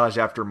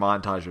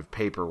montage of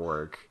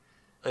paperwork,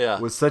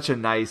 was such a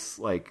nice,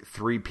 like,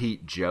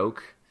 three-peat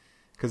joke.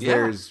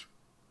 Because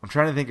I'm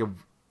trying to think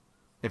of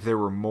if there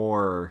were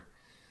more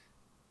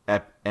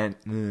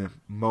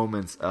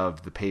moments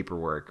of the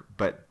paperwork,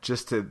 but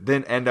just to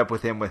then end up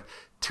with him with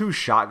 2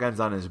 shotguns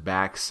on his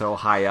back so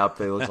high up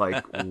they look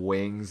like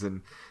wings,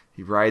 and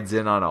he rides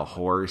in on a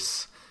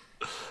horse.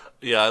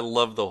 Yeah, I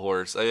love the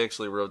horse. I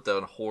actually wrote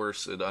down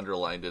horse and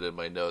underlined it in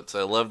my notes.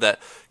 I love that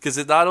because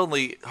it not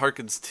only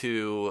harkens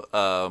to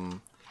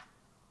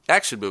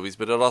action movies,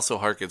 but it also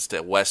harkens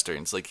to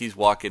westerns. Like he's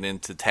walking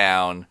into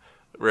town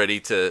ready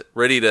to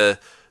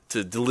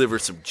deliver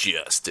some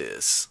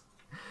justice.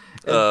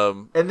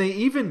 And they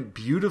even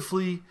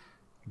beautifully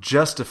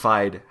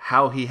justified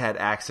how he had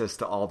access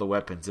to all the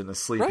weapons in a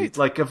sleepy... Right.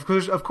 Like, of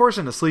course,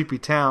 in a sleepy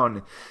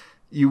town,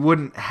 you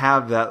wouldn't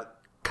have that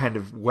kind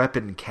of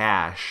weapon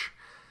cache,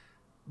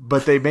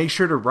 but they make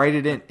sure to write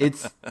it in.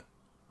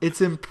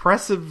 It's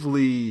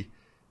impressively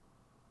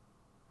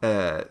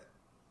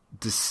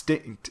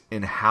distinct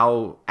in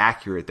how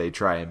accurate they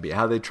try and be,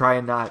 how they try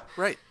and not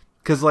Right.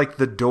 Because, like,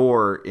 the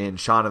door in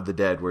Shaun of the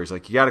Dead, where he's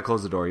like, you got to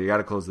close the door, you got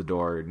to close the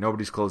door,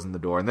 nobody's closing the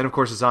door. And then, of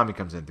course, a zombie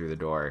comes in through the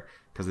door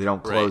because they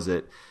don't close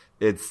it.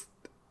 They're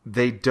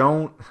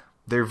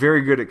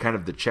very good at kind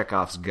of the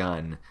Chekhov's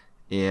gun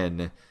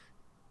in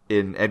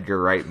Edgar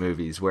Wright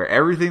movies, where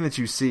everything that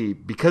you see,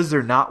 because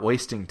they're not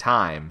wasting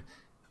time,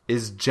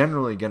 is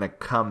generally going to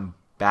come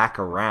back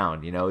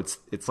around. You know,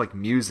 it's like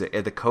music,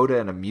 the coda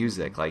in a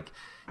music. Like,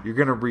 you're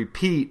going to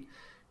repeat,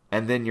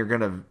 and then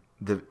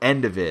the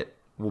end of it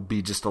will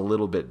be just a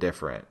little bit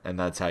different, and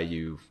that's how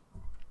you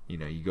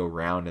go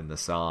round in the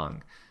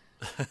song.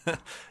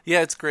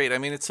 Yeah, it's great. I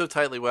mean, it's so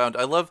tightly wound.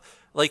 I love,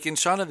 like, in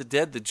Shaun of the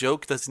Dead, the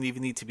joke doesn't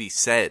even need to be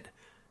said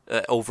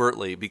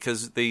overtly,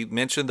 because they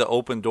mention the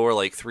open door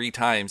like 3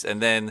 times,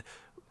 and then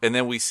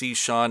we see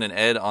Shaun and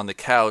Ed on the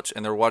couch,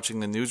 and they're watching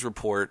the news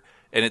report,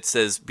 and it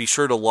says, "Be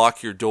sure to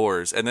lock your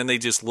doors," and then they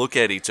just look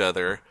at each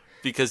other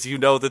because you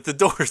know that the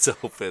door's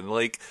open.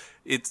 Like,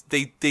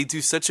 they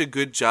do such a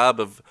good job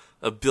of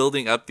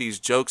building up these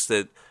jokes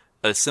that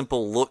a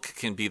simple look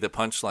can be the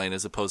punchline,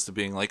 as opposed to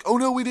being like, "Oh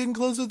no, we didn't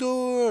close the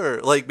door,"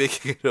 like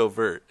making it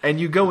overt. And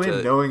you go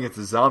in knowing it's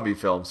a zombie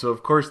film, so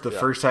of course the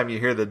first time you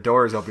hear the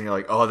doors open, you're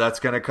like, "Oh, that's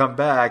gonna come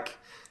back,"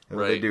 and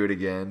then they do it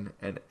again,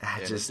 and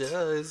it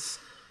does.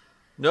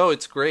 No,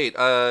 it's great,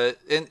 and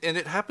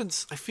it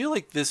happens. I feel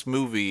like this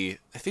movie.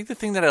 I think the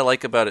thing that I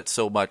like about it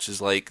so much is,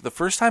 like, the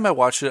first time I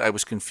watched it, I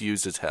was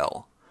confused as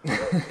hell,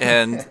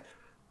 and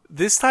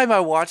this time I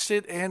watched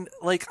it and,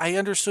 like, I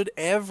understood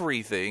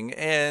everything,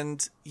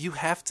 and you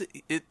have to,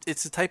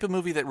 it's the type of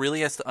movie that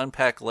really has to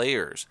unpack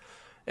layers.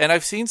 And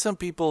I've seen some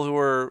people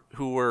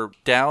who are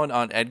down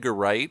on Edgar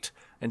Wright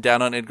and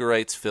down on Edgar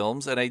Wright's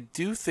films, and I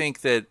do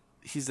think that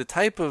he's the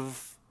type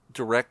of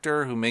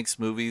director who makes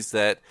movies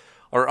that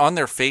are on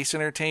their face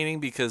entertaining,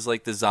 because,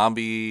 like, the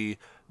zombie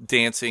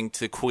dancing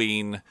to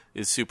Queen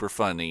is super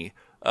funny.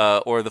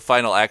 Or the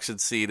final action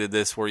scene in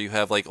this, where you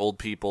have, like, old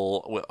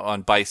people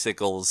on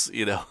bicycles,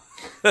 you know,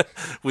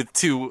 with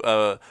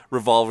 2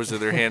 revolvers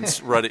in their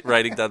hands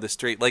riding down the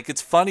street. Like,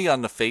 it's funny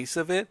on the face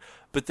of it,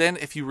 but then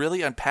if you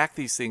really unpack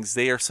these things,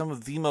 they are some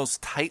of the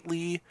most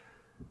tightly,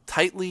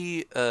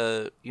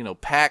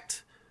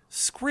 packed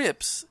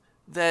scripts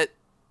that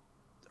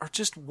are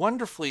just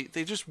wonderful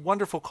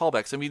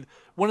callbacks. I mean,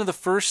 one of the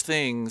first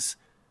things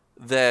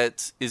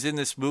that is in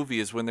this movie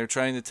is when they're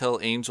trying to tell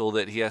Angel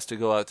that he has to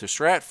go out to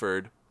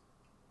Stratford.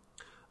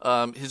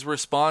 His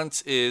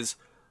response is,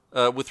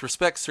 "With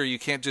respect, sir, you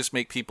can't just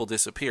make people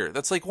disappear."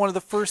 That's like one of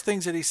the first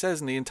things that he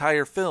says in the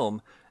entire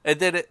film, and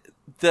then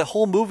the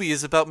whole movie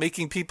is about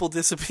making people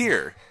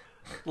disappear.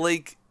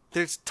 Like,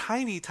 there's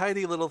tiny,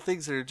 tiny little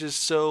things that are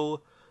just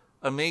so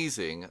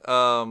amazing.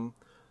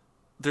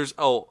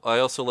 I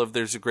also love,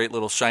 there's a great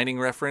little Shining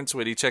reference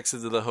when he checks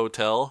into the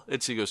hotel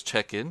and she goes,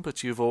 "Check in,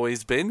 but you've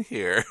always been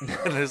here."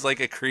 And there's like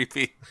a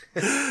creepy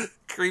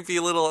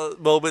little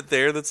moment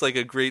there that's like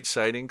a great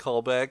Shining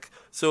callback.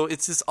 So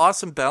it's this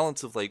awesome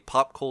balance of, like,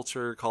 pop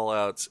culture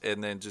call-outs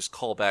and then just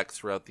callbacks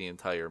throughout the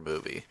entire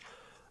movie.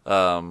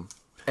 And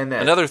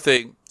another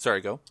thing,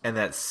 sorry, go. And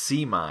that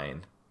sea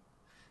mine.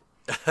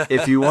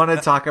 If you want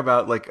to talk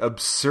about, like,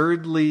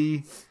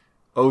 absurdly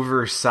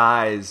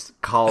oversized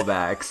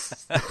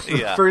callbacks,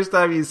 the first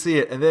time you see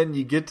it, and then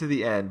you get to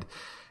the end,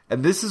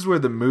 and this is where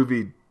the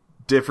movie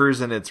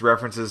differs in its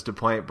references to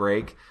Point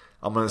Break.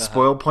 I'm going to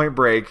spoil Point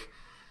Break.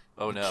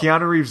 Oh no.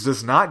 Keanu Reeves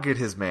does not get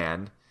his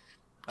man.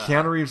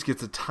 Keanu Reeves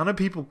gets a ton of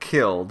people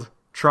killed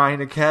trying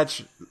to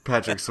catch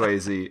Patrick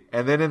Swayze,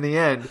 and then in the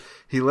end,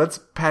 he lets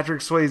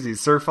Patrick Swayze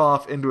surf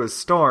off into a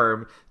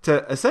storm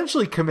to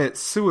essentially commit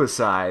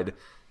suicide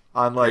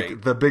on,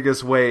 like, the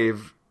biggest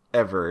wave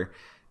ever.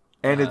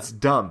 And it's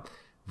dumb.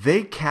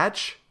 They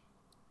catch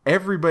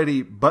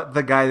everybody but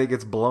the guy that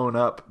gets blown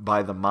up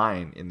by the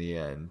mine in the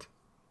end.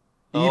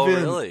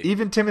 Really?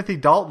 Even Timothy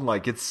Dalton,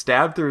 like, gets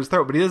stabbed through his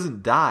throat, but he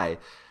doesn't die.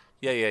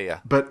 Yeah.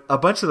 But a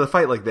bunch of the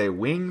fight, like, they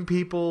wing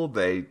people,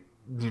 they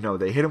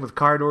hit him with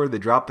car door, they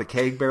drop the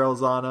keg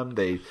barrels on him,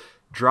 they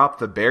drop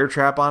the bear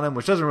trap on him,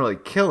 which doesn't really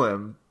kill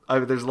him. I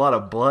mean, there's a lot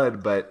of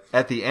blood, but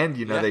at the end,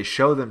 they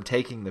show them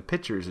taking the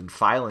pictures and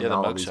filing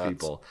all of these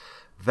people.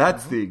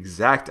 That's the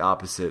exact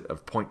opposite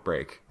of Point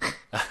Break.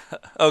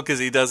 Oh, because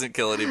he doesn't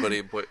kill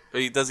anybody.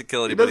 He doesn't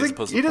kill anybody.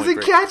 He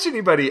doesn't catch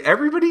anybody.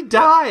 Everybody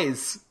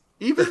dies.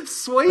 Even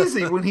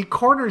Swayze, when he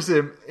corners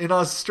him in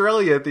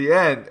Australia at the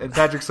end, and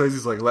Patrick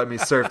Swayze's like, "Let me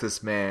surf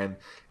this man,"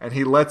 and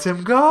he lets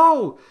him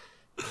go.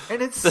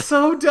 And it's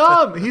so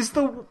dumb.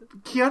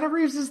 Keanu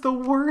Reeves is the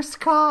worst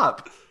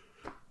cop.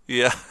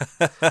 Yeah.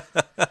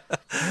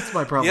 That's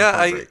my problem with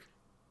Point Break.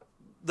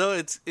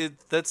 No,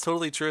 that's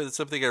totally true. That's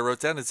something I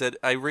wrote down, is that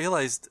I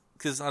realized,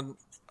 because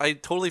I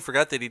totally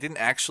forgot that he didn't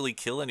actually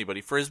kill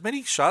anybody. For as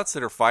many shots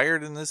that are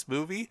fired in this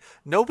movie,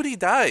 nobody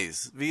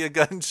dies via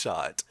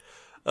gunshot.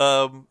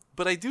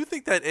 But I do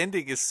think that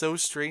ending is so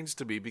strange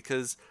to me,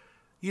 because,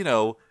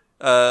 I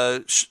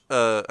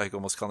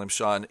almost call him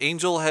Sean.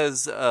 Angel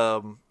has,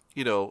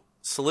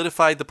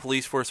 solidified the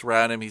police force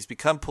around him. He's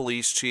become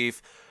police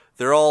chief.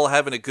 they're all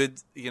having a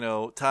good,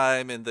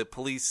 time in the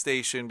police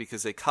station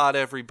because they caught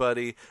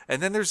everybody.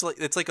 And then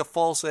it's like a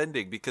false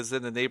ending because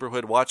then the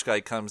neighborhood watch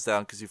guy comes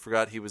down because he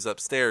forgot he was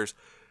upstairs.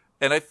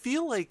 And I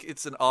feel like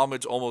it's an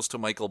homage almost to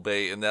Michael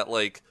Bay in that,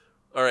 like,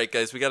 all right,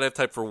 guys, we got to have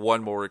time for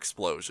one more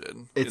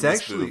explosion. It's in this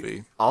actually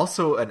movie.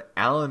 Also it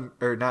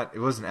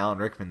wasn't Alan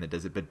Rickman that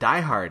does it, but Die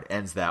Hard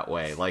ends that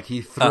way. Like,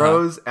 he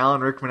throws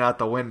Alan Rickman out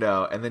the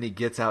window, and then he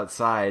gets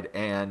outside,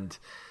 and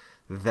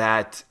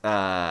that,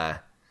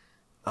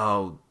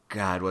 oh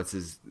God,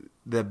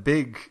 the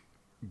big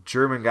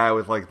German guy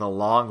with, like, the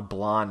long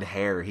blonde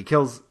hair. He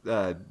kills,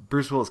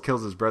 Bruce Willis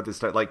kills his brother,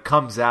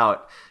 comes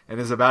out and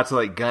is about to,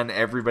 like, gun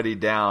everybody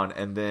down,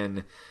 and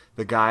then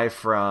the guy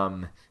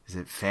from, is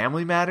it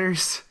Family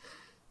Matters?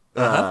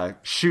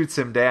 Shoots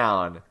him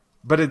down.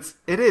 But it's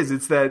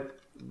that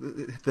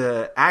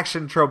the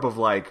action trope of,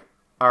 like,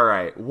 all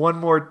right, one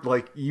more,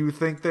 like, you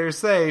think they're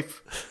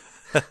safe.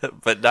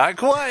 But not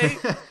quite.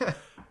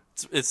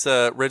 It's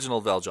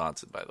Reginald Val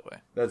Johnson, by the way.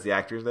 That's the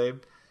actor's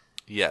name?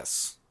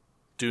 Yes.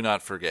 Do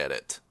not forget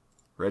it.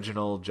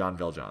 Reginald John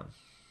Valjean.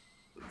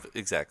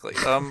 Exactly.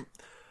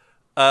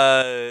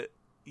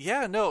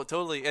 Yeah, no,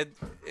 totally.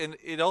 And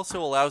it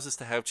also allows us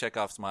to have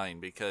Chekhov's mine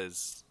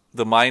because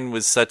the mine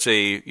was such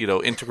a,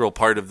 integral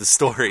part of the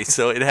story.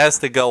 So it has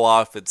to go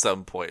off at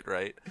some point,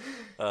 right?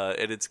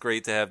 And it's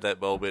great to have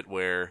that moment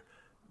where,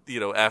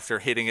 after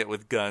hitting it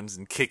with guns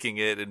and kicking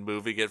it and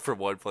moving it from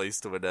one place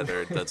to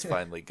another, it does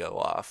finally go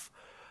off.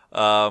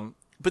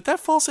 But that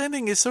false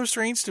ending is so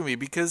strange to me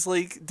because,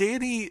 like,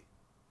 Danny,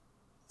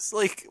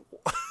 like,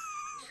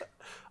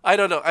 I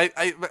don't know.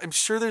 I'm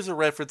sure there's a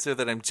reference there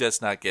that I'm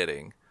just not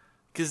getting.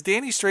 Because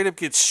Danny straight up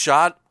gets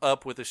shot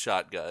up with a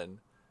shotgun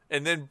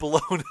and then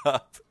blown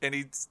up and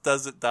he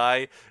doesn't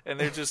die. And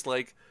they're just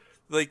like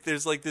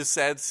there's like this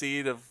sad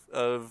scene of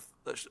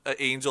an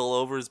angel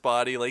over his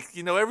body. Like,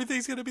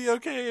 everything's going to be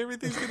okay.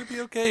 Everything's going to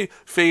be okay.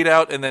 Fade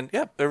out. And then,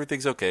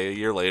 everything's okay. A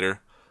year later.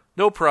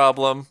 No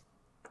problem.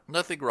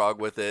 Nothing wrong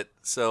with it.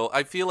 So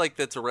I feel like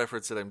that's a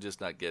reference that I'm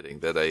just not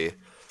getting.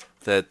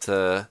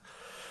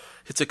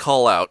 It's a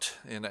call out,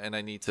 and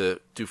I need to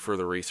do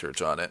further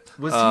research on it.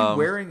 Was he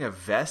wearing a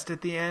vest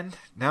at the end?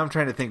 Now I'm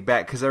trying to think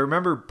back, because I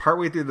remember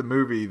partway through the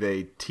movie,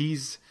 they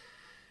tease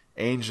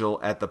Angel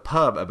at the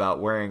pub about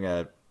wearing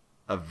a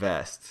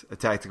vest, a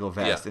tactical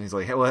vest. Yeah. And he's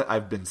like, hey, well,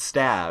 I've been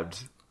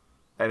stabbed,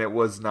 and it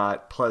was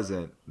not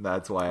pleasant.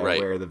 That's why I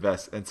wear the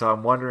vest. And so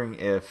I'm wondering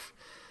if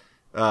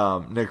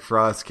Nick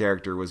Frost's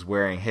character was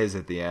wearing his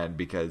at the end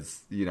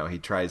because, he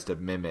tries to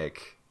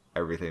mimic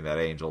everything that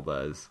Angel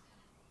does.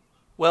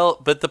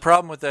 Well, but the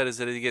problem with that is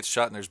that he gets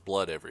shot and there's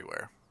blood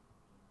everywhere.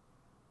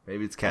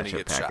 Maybe it's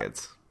ketchup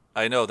packets. Shot.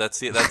 I know, that's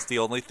the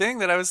only thing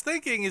that I was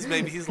thinking is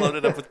maybe he's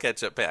loaded up with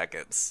ketchup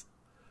packets.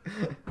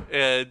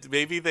 And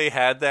maybe they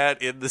had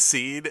that in the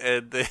scene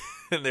and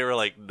they were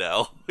like,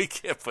 no, we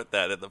can't put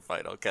that in the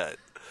final cut.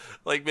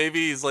 Like,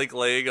 maybe he's like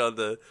laying on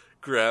the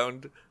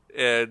ground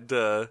and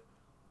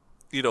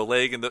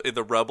laying in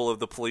the rubble of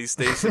the police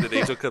station and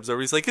Angel comes over,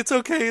 he's like, it's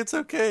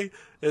okay.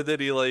 And then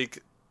he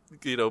like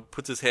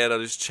puts his hand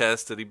on his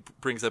chest and he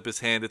brings up his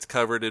hand. It's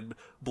covered in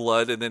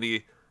blood. And then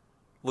he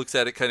looks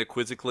at it kind of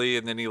quizzically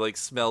and then he like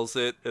smells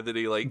it and then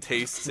he like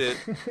tastes it.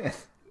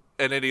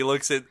 And then he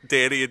looks at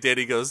Danny and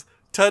Danny goes,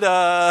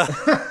 ta-da!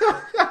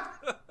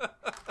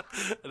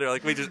 And they're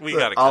like, we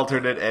got to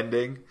alternate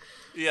ending.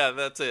 Yeah,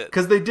 that's it.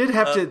 Because they do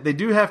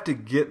have to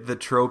get the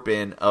trope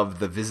in of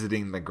the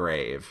visiting the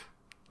grave.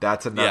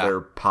 That's another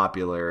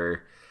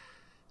popular,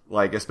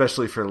 like,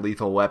 especially for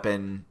Lethal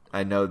Weapon.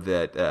 I know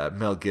that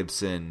Mel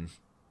Gibson,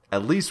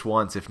 at least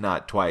once, if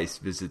not twice,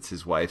 visits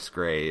his wife's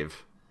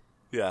grave.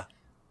 Yeah.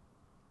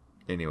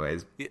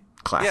 Anyways,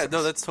 classics. Yeah,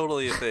 no, that's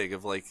totally a thing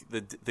of, like,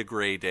 the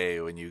gray day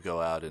when you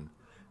go out and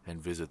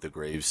visit the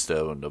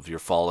gravestone of your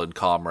fallen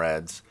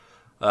comrades.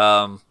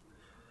 Yeah,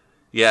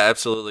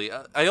 absolutely.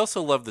 I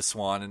also love the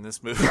Swan in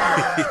this movie.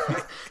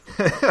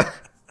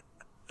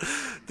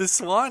 The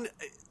Swan...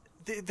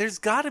 There's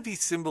got to be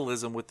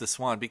symbolism with the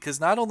Swan because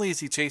not only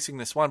is he chasing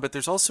the Swan, but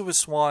there's also a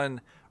swan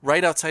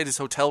right outside his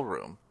hotel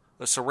room,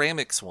 a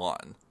ceramic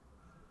swan.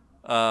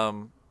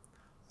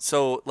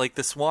 So like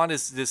the Swan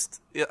is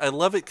just, I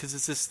love it because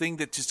it's this thing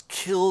that just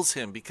kills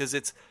him because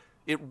it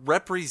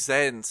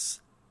represents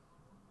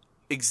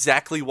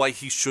exactly why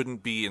he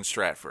shouldn't be in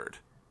Stratford.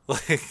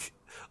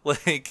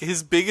 Like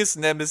his biggest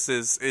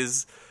nemesis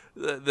is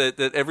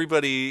that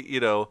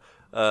everybody,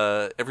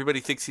 everybody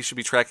thinks he should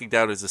be tracking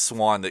down as a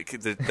swan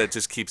that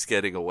just keeps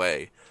getting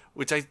away,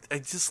 which I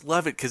just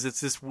love it because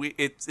it's this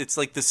it's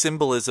like the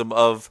symbolism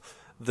of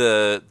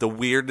the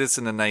weirdness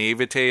and the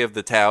naivete of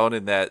the town,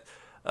 and that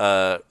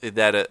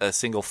a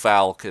single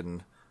foul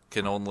can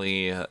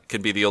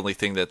be the only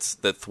thing that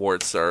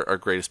thwarts our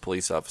greatest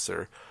police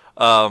officer.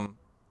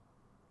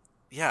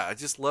 Yeah, I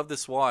just love the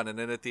Swan, and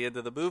then at the end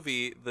of the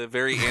movie, the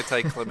very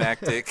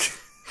anticlimactic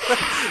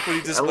when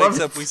he just wakes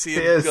up, we see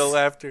him go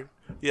after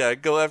and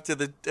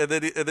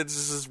then it's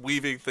just this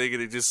weaving thing,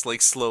 and he just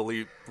like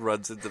slowly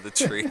runs into the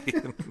tree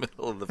in the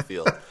middle of the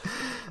field.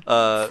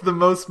 The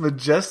most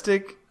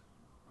majestic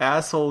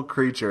asshole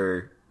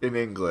creature in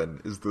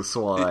England is the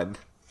swan.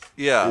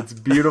 Yeah. It's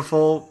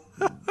beautiful,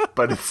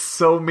 but it's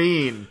so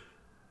mean.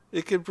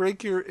 It could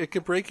break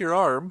your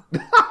arm.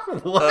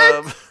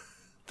 What?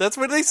 That's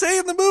what they say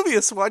in the movie.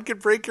 A swan could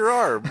break your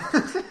arm.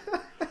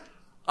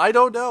 I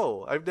don't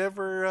know. I've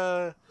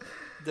never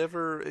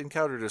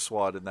encountered a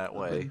swan in that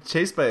way.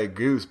 Chased by a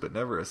goose, but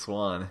never a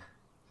swan.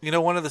 You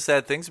know, one of the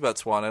sad things about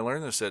swan, I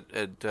learned this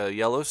at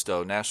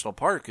Yellowstone National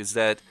Park, is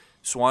that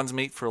swans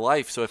mate for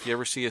life. So if you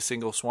ever see a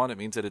single swan, it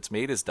means that its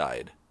mate has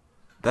died.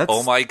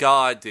 Oh my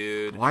God,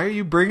 dude. Why are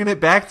you bringing it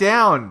back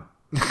down?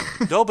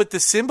 No, but the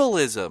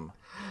symbolism.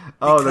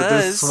 Oh, that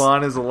this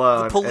swan is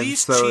alone. The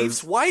police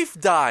chief's wife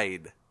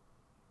died.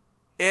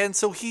 And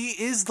so he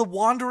is the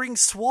wandering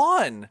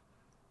swan.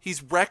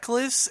 He's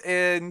reckless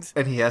and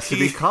he has to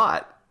be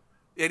caught.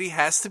 And he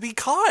has to be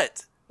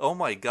caught. Oh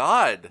my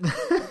God.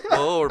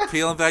 Oh, we're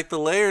peeling back the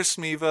layers,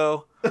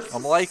 Smeevo.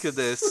 I'm liking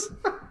this.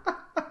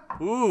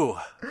 Ooh,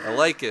 I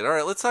like it. All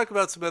right, let's talk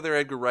about some other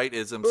Edgar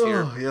Wright-isms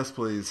here. Oh, yes,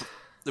 please.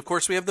 Of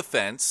course, we have The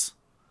Fence,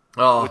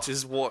 which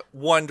is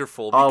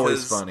wonderful. Because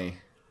always funny.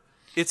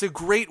 It's a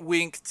great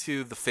wink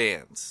to the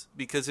fans.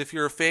 Because if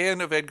you're a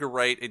fan of Edgar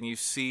Wright and you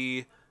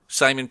see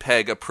Simon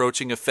Pegg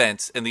approaching a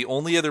fence, and the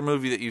only other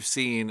movie that you've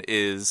seen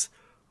is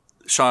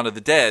Shaun of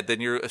the Dead, then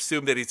you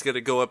assume that he's going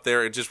to go up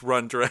there and just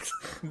run directly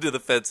into the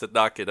fence and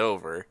knock it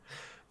over.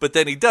 But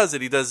then he does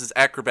it. He does his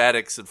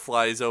acrobatics and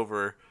flies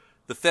over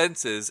the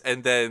fences,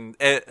 and then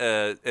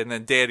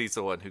Danny's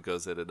the one who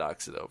goes in and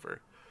knocks it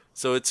over.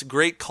 So it's a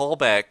great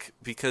callback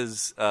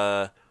because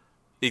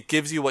it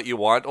gives you what you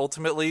want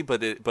ultimately,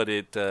 but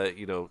it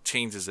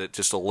changes it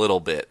just a little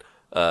bit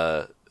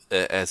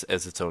as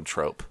its own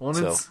trope.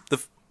 Well,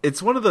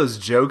 it's one of those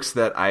jokes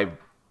that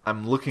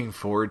I'm looking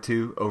forward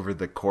to over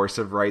the course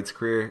of Wright's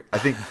career. I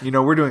think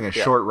we're doing a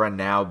short run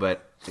now,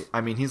 but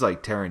I mean he's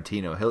like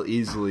Tarantino. He'll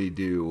easily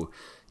do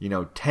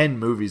 10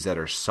 movies that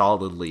are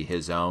solidly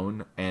his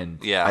own, and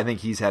I think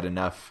he's had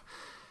enough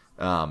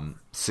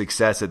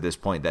success at this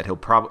point that he'll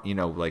probably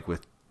like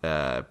with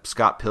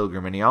Scott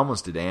Pilgrim, and he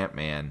almost did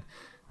Ant-Man.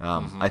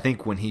 I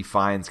think when he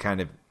finds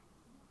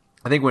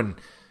when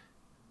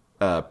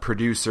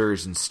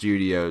producers and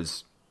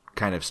studios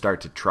kind of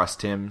start to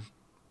trust him,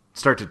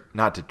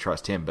 not to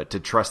trust him, but to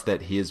trust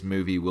that his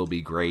movie will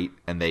be great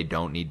and they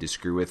don't need to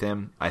screw with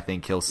him, I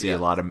think he'll see a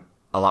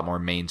lot more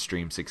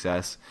mainstream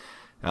success.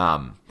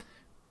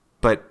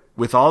 But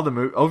with all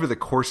over the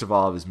course of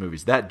all of his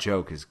movies, that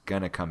joke is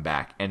gonna come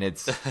back, and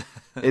it's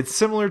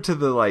similar to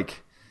the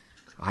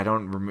I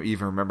don't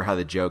even remember how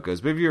the joke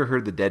goes. But have you ever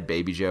heard the dead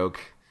baby joke?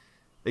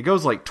 It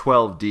goes like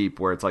 12 deep,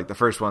 where it's like the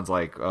first one's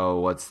like, oh,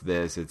 what's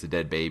this? It's a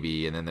dead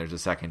baby, and then there's a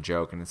second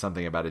joke, and it's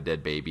something about a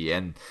dead baby,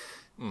 and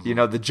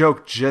the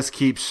joke just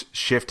keeps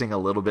shifting a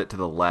little bit to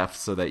the left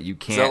so that you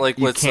can't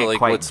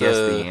quite guess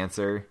the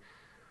answer.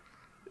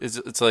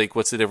 It's like,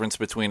 what's the difference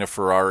between a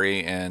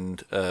Ferrari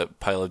and a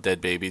pile of dead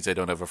babies? I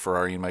don't have a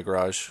Ferrari in my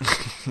garage.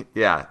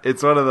 Yeah,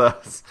 it's one of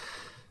those.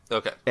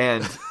 Okay.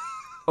 And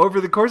over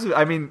the course of,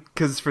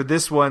 because for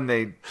this one,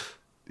 they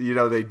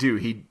do.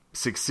 He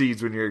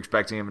succeeds when you're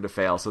expecting him to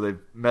fail, so they've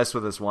messed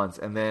with us once.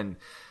 And then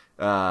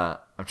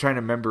I'm trying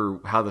to remember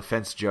how the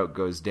fence joke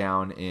goes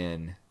down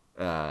in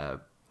At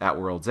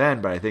World's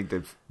End, but I think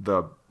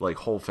the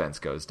whole fence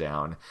goes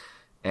down.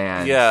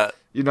 And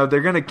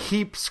they're gonna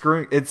keep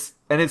screwing. It's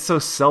so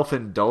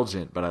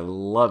self-indulgent, but I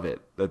love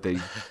it that they,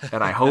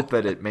 and I hope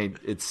that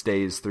it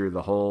stays through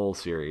the whole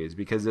series,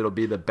 because it'll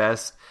be the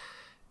best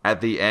at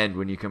the end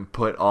when you can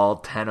put all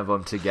 10 of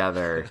them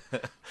together.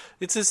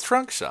 It's his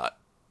trunk shot,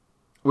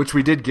 which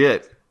we did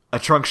get a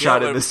trunk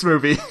shot in this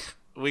movie.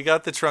 We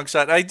got the trunk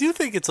shot. I do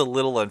think it's a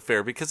little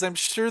unfair because I'm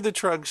sure the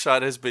trunk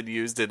shot has been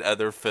used in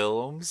other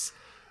films,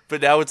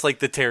 but now it's like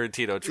the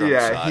Tarantino trunk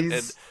shot.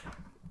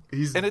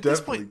 He's and at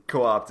definitely this point,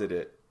 co-opted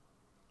it.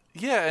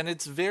 Yeah, and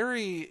it's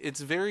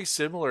very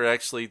similar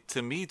actually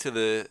to me to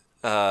the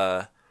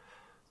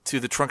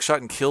trunk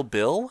shot in Kill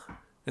Bill.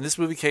 And this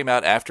movie came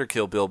out after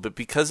Kill Bill, but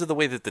because of the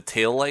way that the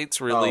taillights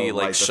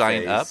really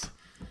shine up,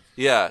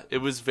 yeah, it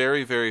was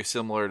very, very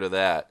similar to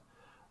that.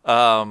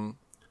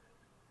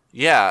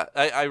 Yeah,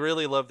 I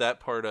really love that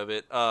part of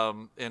it,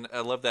 and I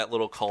love that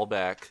little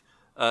callback.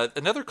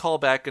 Another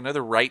callback,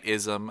 another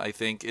Wright-ism, I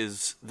think,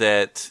 is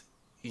that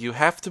you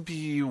have to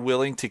be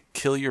willing to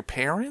kill your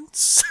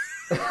parents.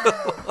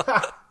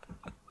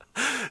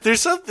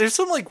 There's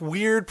some like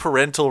weird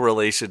parental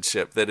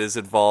relationship that is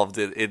involved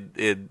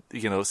in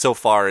so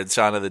far in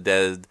Shaun of the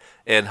Dead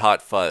and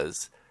Hot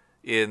Fuzz,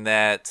 in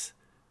that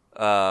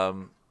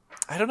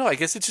I don't know, I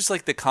guess it's just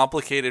like the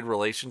complicated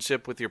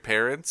relationship with your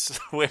parents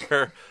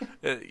where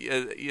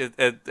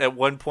at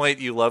one point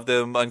you love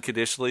them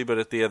unconditionally, but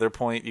at the other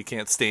point you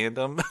can't stand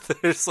them.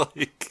 There's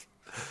like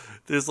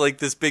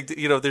this big,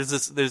 there's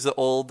the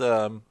old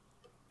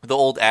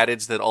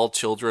adage that all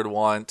children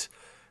want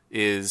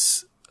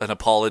is an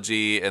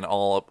apology, and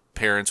all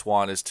parents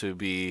want is to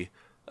be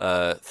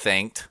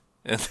thanked,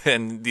 and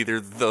then neither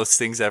of those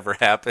things ever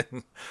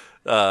happen.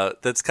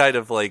 That's kind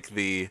of like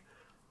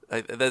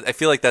I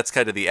feel like that's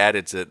kind of the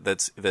adage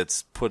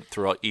that's put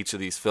throughout each of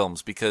these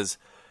films, because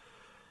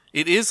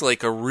It is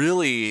like a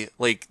really,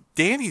 like,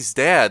 Danny's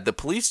dad, the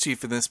police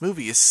chief in this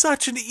movie, is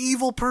such an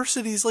evil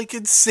person. He's like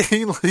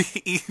insanely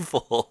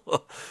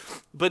evil.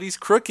 But he's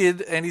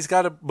crooked and he's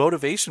got a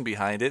motivation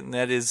behind it, and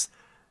that is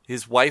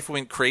his wife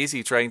went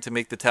crazy trying to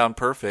make the town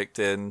perfect,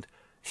 and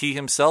he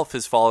himself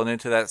has fallen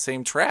into that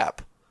same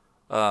trap.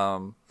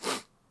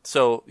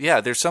 So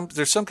yeah, there's some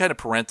kind of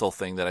parental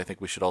thing that I think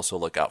we should also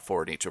look out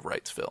for in each of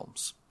Wright's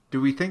films.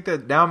 Do we think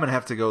that now I'm gonna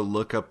have to go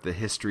look up the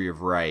history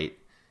of Wright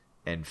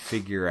and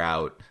figure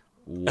out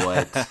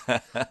what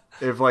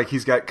if like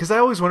he's got, because I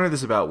always wonder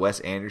this about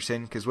Wes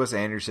Anderson, because Wes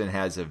Anderson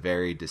has a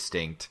very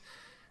distinct,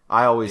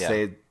 I always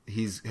say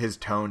his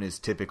tone is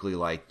typically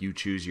like you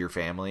choose your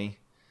family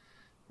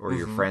or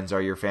your friends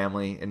are your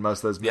family in most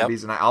of those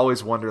movies. And I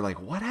always wonder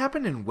like what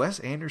happened in Wes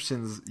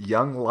Anderson's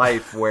young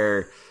life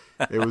where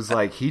it was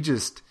like he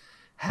just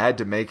had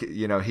to make it,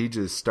 he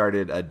just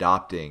started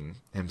adopting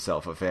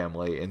himself a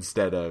family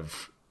instead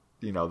of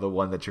the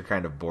one that you're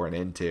kind of born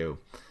into.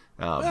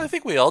 Well, I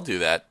think we all do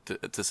that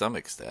to some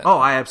extent. Oh,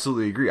 I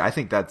absolutely agree. I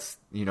think that's,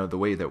 the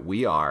way that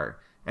we are.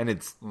 And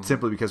it's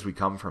simply because we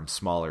come from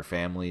smaller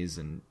families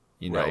and,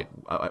 Right.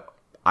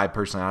 I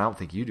personally, I don't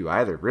think you do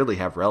either, really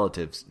have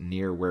relatives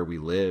near where we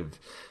live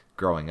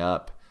growing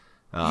up.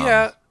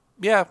 Yeah,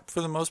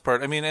 for the most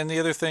part. I mean, and the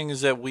other thing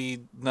is that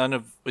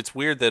it's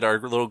weird that our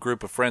little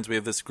group of friends, we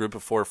have this group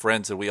of 4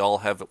 friends and we all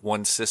have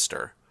one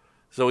sister.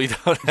 So we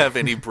don't have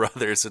any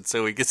brothers, and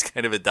so we just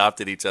kind of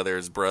adopted each other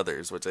as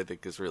brothers, which I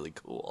think is really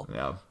cool.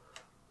 Yeah.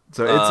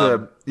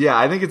 So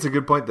I think it's a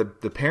good point,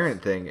 the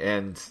parent thing,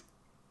 and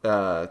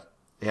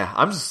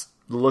I'm just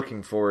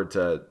looking forward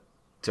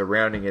to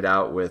rounding it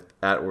out with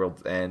At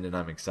World's End, and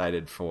I'm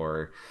excited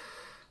for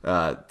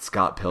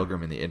Scott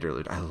Pilgrim in the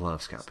interlude. I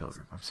love Scott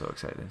Pilgrim. I'm so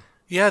excited.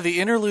 Yeah,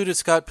 the interlude of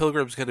Scott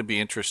Pilgrim is going to be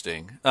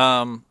interesting.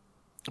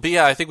 But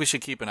yeah, I think we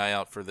should keep an eye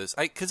out for this.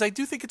 Because I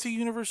do think it's a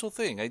universal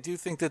thing. I do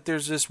think that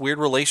there's this weird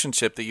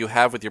relationship that you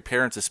have with your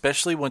parents,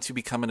 especially once you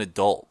become an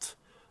adult.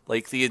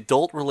 Like, the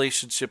adult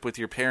relationship with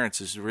your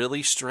parents is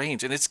really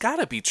strange, and it's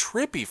got to be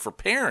trippy for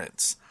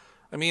parents.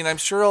 I mean, I'm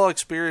sure I'll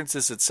experience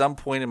this at some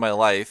point in my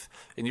life,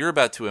 and you're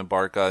about to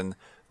embark on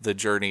the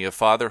journey of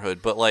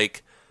fatherhood, but,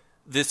 like,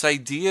 this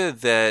idea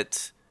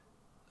that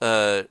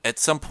at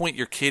some point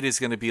your kid is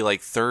going to be,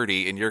 like,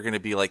 30 and you're going to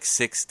be, like,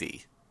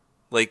 60.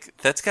 Like,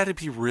 that's got to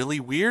be really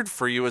weird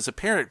for you as a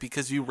parent,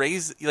 because you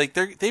raise, like,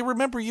 they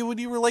remember you when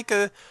you were like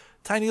a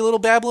tiny little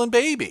babbling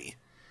baby,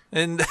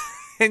 and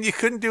and you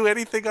couldn't do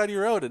anything on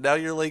your own, and now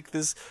you're like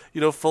this,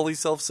 fully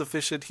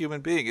self-sufficient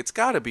human being. It's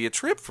got to be a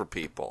trip for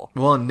people.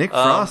 Well, Nick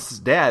Frost's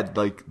dad,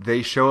 like,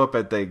 they show up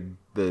at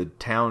the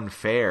town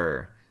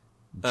fair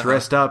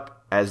dressed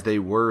up as they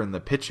were in the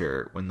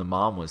picture when the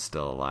mom was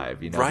still alive.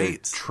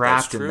 Right, they're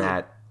trapped in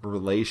that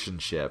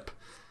relationship.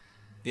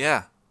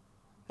 Yeah.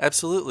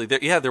 Absolutely.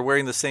 They're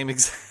wearing the same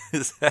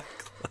exact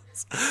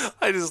clothes.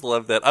 I just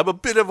love that. I'm a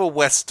bit of a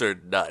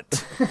Western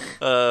nut.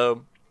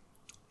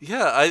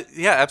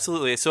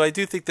 Absolutely. So I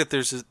do think that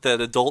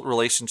that adult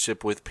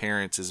relationship with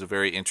parents is a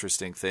very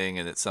interesting thing,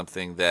 and it's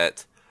something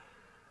that,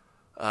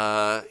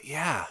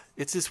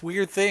 it's this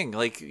weird thing.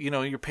 Like,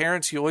 your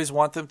parents, you always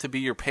want them to be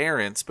your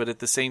parents, but at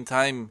the same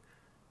time,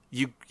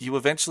 you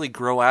eventually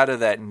grow out of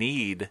that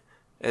need,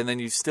 and then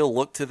you still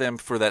look to them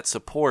for that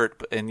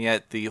support, and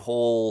yet the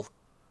whole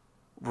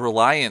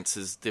reliance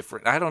is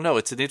different. I don't know.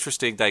 It's an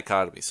interesting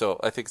dichotomy. So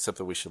I think it's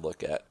something we should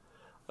look at.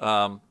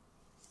 And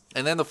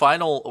then the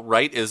final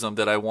Wrightism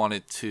that I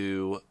wanted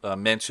to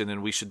mention,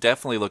 and we should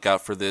definitely look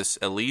out for this,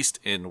 at least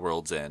in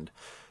World's End,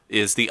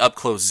 is the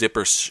up-close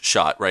zipper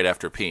shot right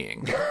after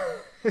peeing.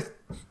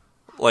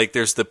 Like,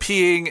 there's the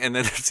peeing, and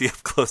then there's the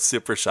up-close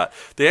zipper shot.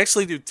 They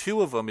actually do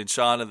 2 of them in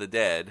Shaun of the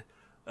Dead,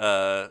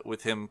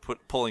 with him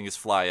pulling his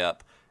fly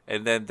up.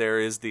 And then there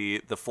is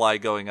the fly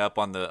going up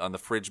on the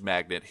fridge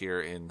magnet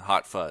here in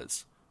Hot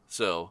Fuzz.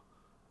 So,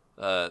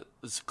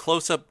 it's a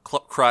close-up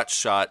crotch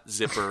shot,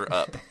 zipper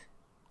up.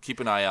 Keep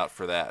an eye out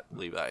for that,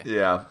 Levi.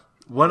 Yeah.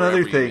 One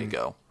other thing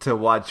to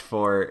watch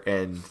for,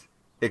 and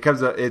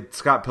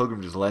Scott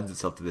Pilgrim just lends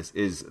itself to this,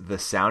 is the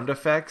sound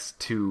effects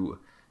to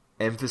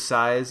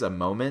emphasize a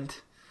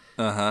moment.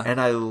 And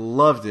I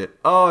loved it.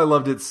 Oh, I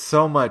loved it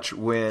so much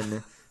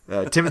when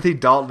Timothy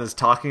Dalton is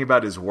talking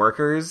about his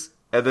workers.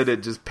 And then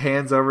it just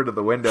pans over to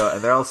the window,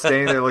 and they're all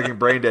standing there looking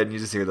brain dead, and you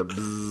just hear the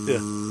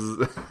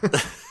bzzz.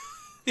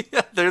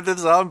 Yeah, they're the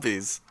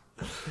zombies.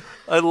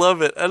 I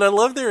love it. And I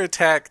love their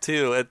attack,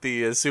 too, at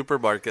the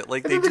supermarket.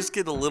 Like, they just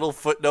get a little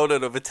footnote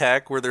of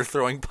attack where they're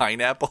throwing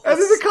pineapples. And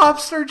then the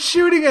cops start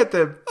shooting at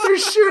them. They're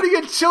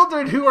shooting at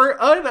children who are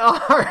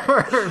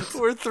unarmed.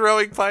 We're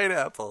throwing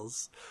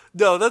pineapples.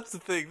 No, that's the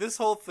thing. This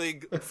whole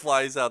thing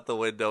flies out the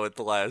window at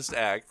the last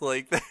act.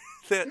 Like,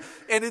 that,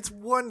 and it's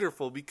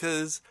wonderful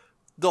because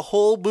the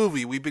whole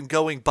movie we've been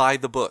going by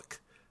the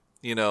book.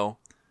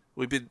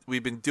 We've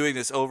been doing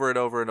this over and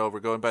over and over,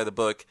 going by the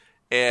book,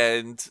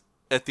 and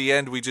at the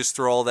end we just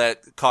throw all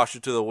that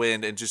caution to the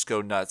wind and just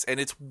go nuts. And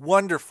it's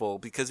wonderful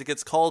because it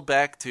gets called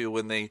back to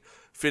when they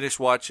finish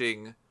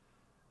watching,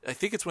 I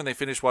think it's when they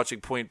finish watching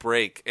Point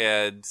Break,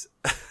 and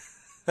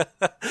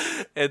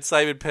And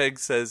Simon Pegg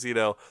says,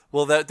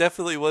 well, that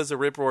definitely was a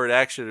rip-roaring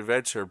action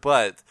adventure,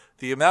 but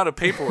the amount of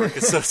paperwork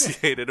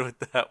associated with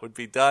that would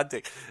be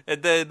daunting.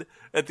 And then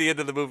at the end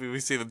of the movie, we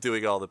see them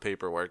doing all the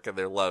paperwork, and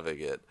they're loving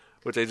it,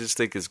 which I just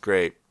think is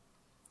great.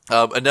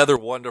 Another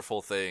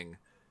wonderful thing,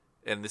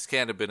 and this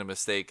can't have been a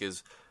mistake,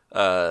 is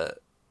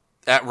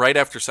right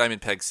after Simon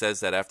Pegg says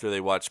that, after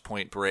they watch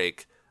Point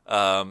Break,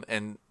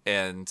 and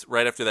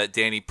right after that,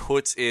 Danny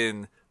puts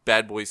in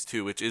Bad Boys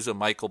 2, which is a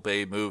Michael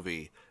Bay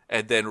movie,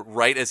 and then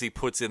right as he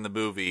puts in the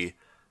movie,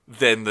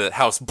 then the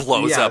house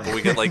blows up, and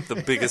we get like the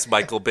biggest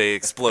Michael Bay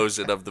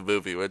explosion of the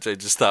movie, which I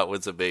just thought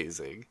was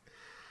amazing.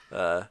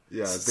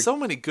 So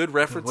many good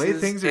references. The way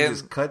things are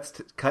just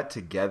cut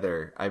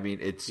together. I mean,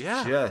 it's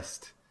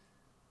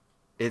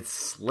it's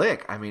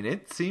slick. I mean,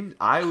 it's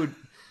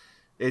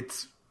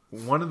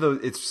one of those.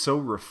 It's so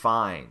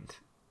refined.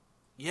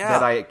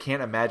 That I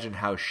can't imagine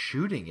how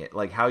shooting it,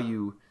 like how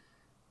you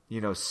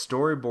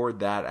storyboard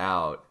that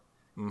out,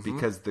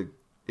 because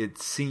it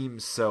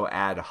seems so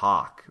ad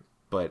hoc,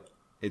 but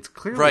it's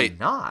clearly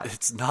not.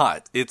 It's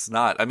not.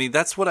 I mean,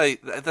 that's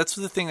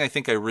the thing I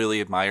think I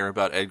really admire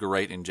about Edgar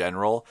Wright in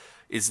general,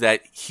 is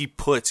that he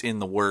puts in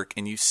the work,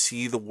 and you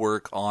see the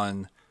work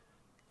on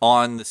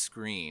the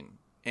screen,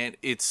 and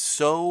it's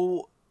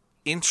so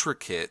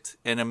intricate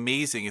and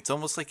amazing. It's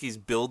almost like he's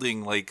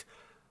building like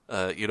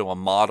a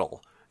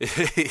model.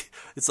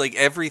 It's like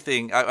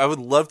everything. I would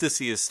love to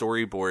see his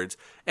storyboards,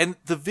 and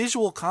the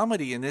visual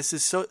comedy in this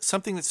is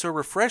something that's so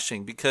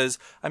refreshing, because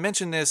I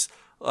mentioned this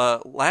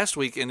last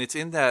week, and it's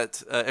in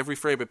that Every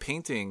Frame a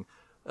Painting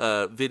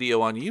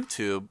video on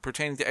YouTube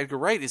pertaining to Edgar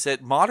Wright, is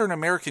that modern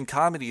American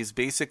comedy is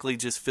basically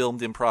just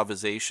filmed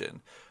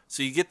improvisation.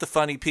 So you get the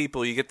funny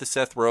people, you get the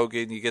Seth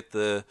Rogen, you get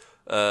the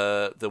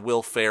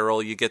Will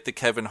Ferrell, you get the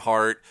Kevin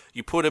Hart,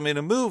 you put them in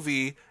a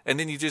movie, and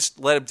then you just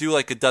let them do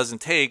like a dozen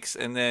takes,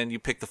 and then you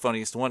pick the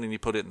funniest one and you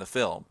put it in the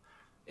film.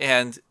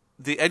 And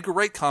the Edgar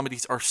Wright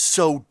comedies are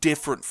so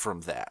different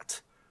from that.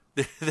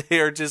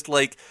 They are just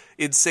like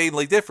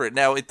insanely different.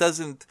 Now it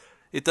doesn't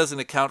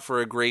account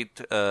for a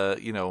great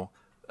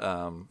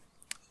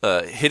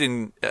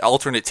hidden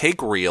alternate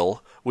take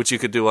reel, which you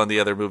could do on the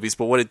other movies,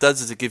 but what it does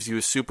is it gives you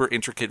a super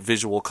intricate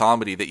visual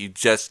comedy that you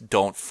just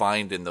don't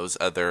find in those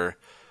other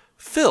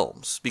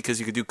films, because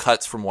you could do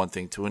cuts from one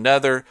thing to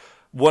another.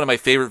 One of my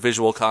favorite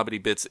visual comedy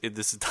bits in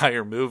this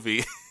entire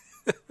movie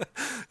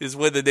is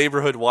when the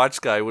neighborhood watch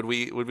guy, when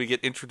we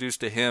get introduced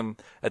to him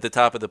at the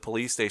top of the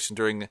police station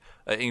during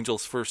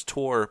Angel's first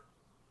tour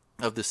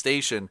of the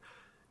station,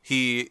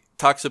 he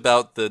talks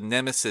about the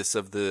nemesis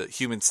of the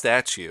human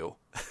statue.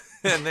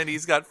 And then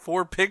he's got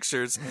 4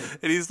 pictures,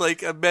 and he's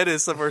like a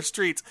menace of our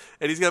streets.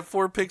 And he's got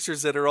 4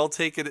 pictures that are all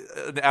taken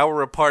an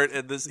hour apart,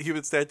 and this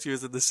human statue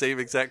is in the same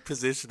exact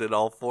position in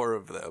all 4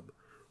 of them.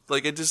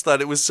 Like, I just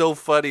thought it was so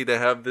funny to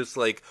have this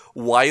like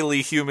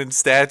wily human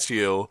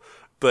statue,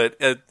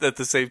 but at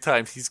the same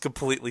time, he's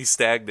completely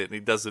stagnant and he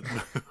doesn't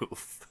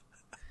move.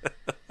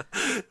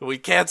 We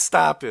can't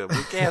stop him.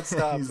 We can't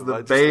stop him. He's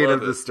the bane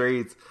of the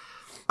streets.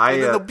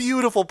 And then the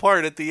beautiful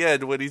part at the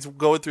end when he's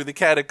going through the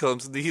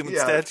catacombs and the human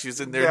statues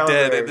and they're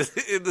dead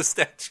in the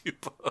statue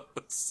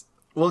pose.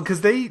 Well, because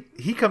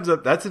he comes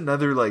up. That's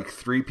another like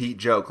three-peat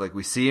joke. Like,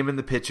 we see him in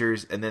the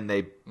pictures, and then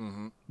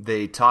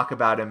they talk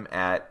about him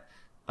at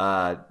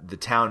the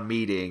town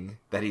meeting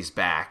that he's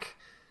back.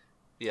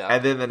 Yeah.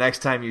 And then the next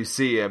time you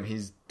see him,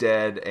 he's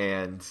dead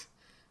and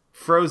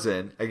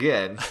frozen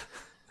again.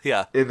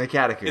 Yeah. In the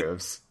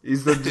catacombs.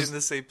 He's in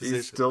the same position.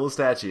 He's still a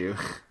statue.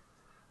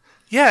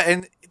 Yeah,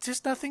 and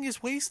just nothing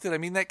is wasted. I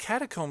mean, that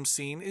catacomb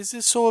scene is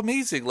just so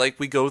amazing. Like,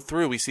 we go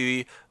through, we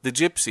see the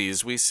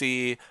gypsies, we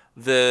see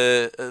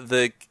the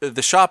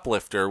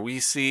shoplifter,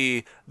 we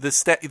see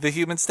the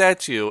human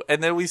statue,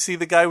 and then we see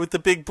the guy with the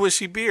big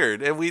bushy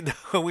beard, and we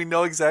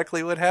know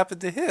exactly what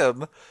happened to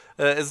him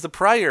as the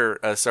prior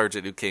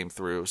sergeant who came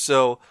through.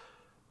 So,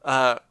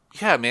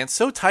 yeah, man,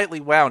 so tightly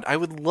wound. I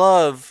would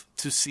love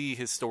to see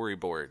his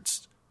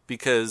storyboards,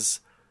 because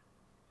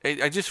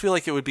I just feel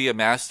like it would be a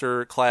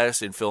master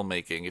class in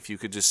filmmaking if you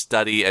could just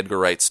study Edgar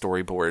Wright's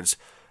storyboards,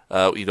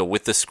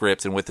 with the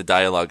script and with the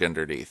dialogue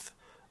underneath.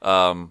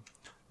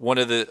 One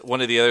of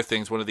the other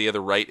things, one of the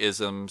other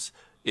Wright-isms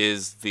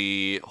is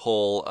the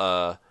whole,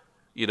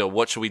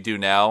 what should we do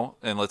now?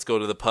 And let's go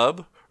to the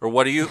pub? Or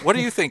what are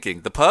you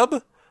thinking? The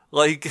pub?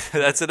 Like,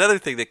 that's another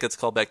thing that gets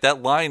called back.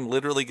 That line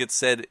literally gets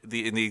said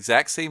in the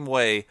exact same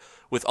way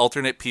with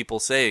alternate people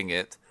saying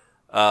it.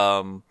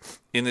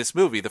 In this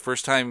movie, the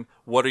first time,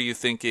 what are you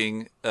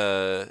thinking,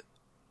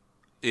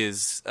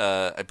 is,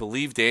 I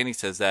believe Danny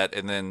says that,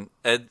 and then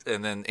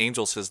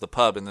Angel says the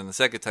pub, and then the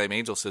second time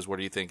Angel says, what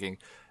are you thinking?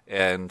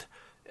 And,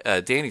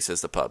 Danny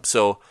says the pub.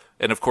 So,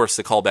 and of course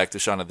the callback to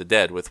Shaun of the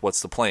Dead with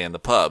what's the plan? The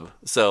pub.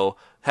 So,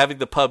 having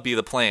the pub be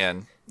the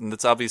plan, and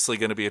it's obviously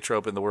going to be a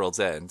trope in The World's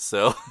End,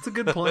 so. It's a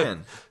good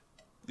plan.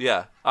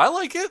 Yeah. I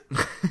like it.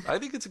 I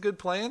think it's a good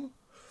plan.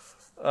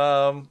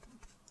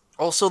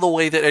 Also, the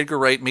way that Edgar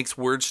Wright makes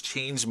words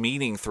change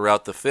meaning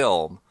throughout the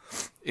film,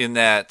 in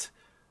that,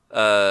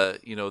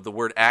 the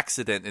word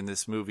accident in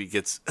this movie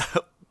gets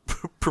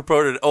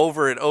promoted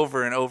over and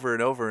over and over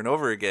and over and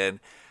over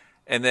again.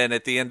 And then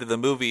at the end of the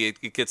movie,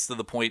 it gets to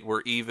the point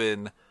where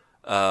even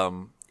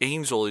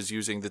Angel is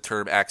using the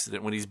term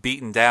accident. When he's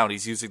beaten down,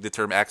 he's using the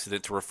term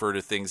accident to refer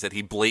to things that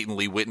he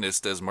blatantly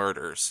witnessed as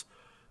murders.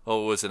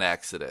 Oh, it was an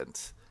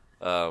accident.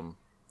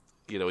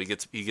 He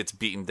gets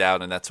beaten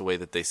down, and that's a way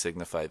that they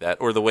signify that.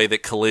 Or the way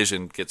that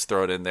collision gets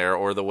thrown in there,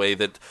 or the way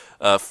that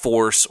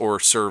force or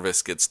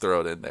service gets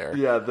thrown in there.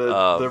 Yeah,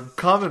 the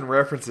common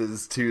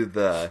references to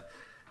the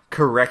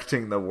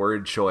correcting the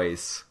word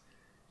choice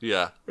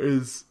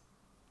is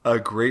a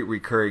great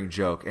recurring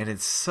joke. And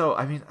it's so,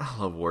 I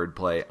love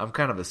wordplay. I'm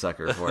kind of a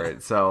sucker for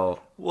it. So,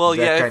 well,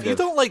 yeah, if you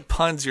don't like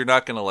puns, you're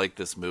not going to like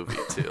this movie,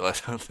 too. I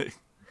don't think.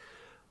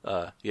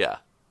 Yeah.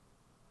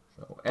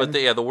 But the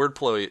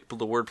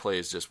wordplay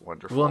is just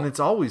wonderful. Well, and it's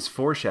always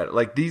foreshadowed.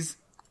 Like these,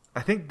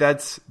 I think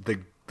that's the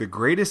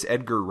greatest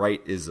Edgar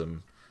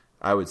Wright-ism,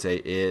 I would say,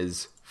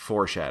 is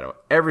foreshadow.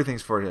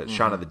 Everything's foreshadowed. Mm-hmm.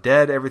 Shaun of the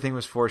Dead, everything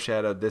was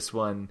foreshadowed. This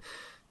one,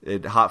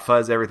 Hot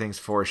Fuzz, everything's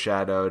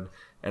foreshadowed.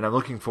 And I'm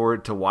looking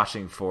forward to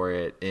watching for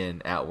it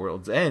in At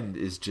World's End.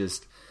 Is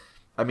just,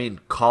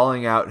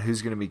 calling out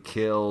who's going to be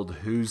killed,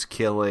 who's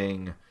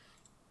killing.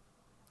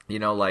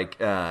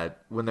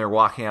 When they're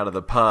walking out of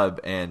the pub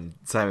and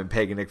Simon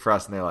Pegg and Nick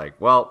Frost, and they're like,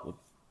 well,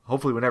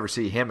 hopefully we'll never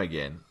see him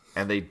again.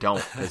 And they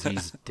don't, because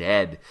he's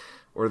dead.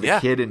 Or the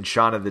kid in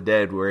Shaun of the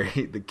Dead, where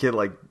the kid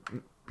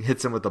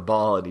hits him with the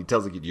ball and he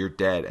tells the kid, you're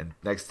dead. And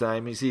next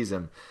time he sees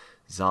him,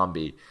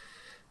 zombie.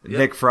 Yep.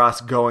 Nick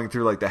Frost going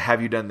through the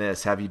have you done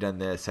this, have you done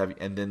this,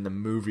 and then the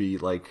movie,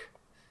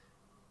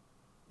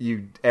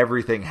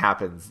 everything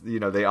happens.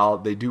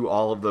 They do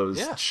all of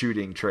those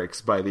shooting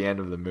tricks by the end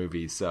of the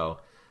movie. So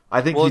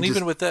I think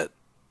even with that,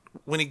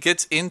 when he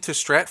gets into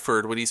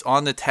Stratford, when he's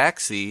on the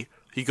taxi,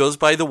 he goes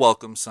by the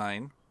welcome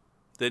sign,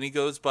 then he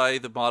goes by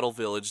the model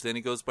village, then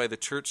he goes by the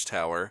church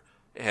tower,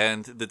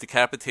 and the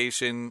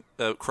decapitation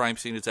crime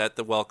scene is at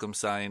the welcome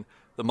sign.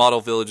 The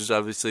model village is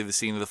obviously the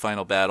scene of the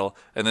final battle,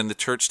 and then the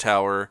church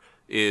tower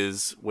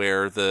is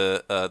where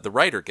the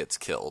writer gets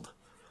killed.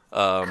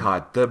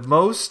 God,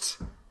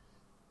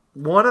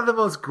 one of the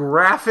most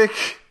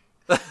graphic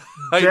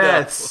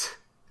deaths.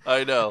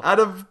 I know. Out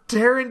of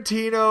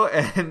Tarantino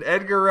and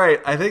Edgar Wright,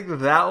 I think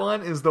that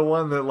one is the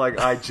one that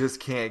I just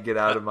can't get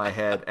out of my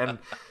head. And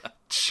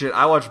shit,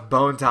 I watched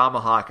Bone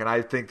Tomahawk, and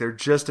I think they're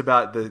just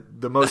about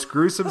the most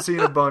gruesome scene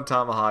of Bone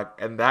Tomahawk,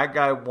 and that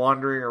guy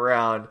wandering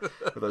around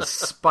with a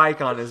spike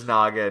on his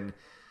noggin.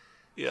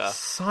 Yeah.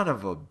 Son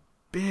of a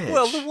bitch.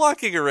 Well, the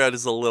walking around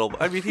is a little.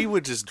 He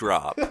would just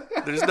drop.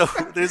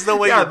 There's no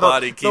way your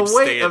body keeps the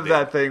weight standing. of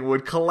that thing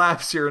would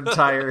collapse your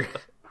entire.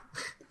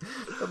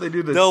 They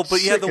do the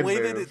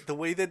the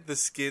way that the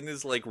skin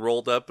is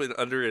rolled up and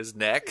under his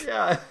neck.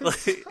 Yeah,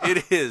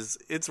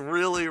 it's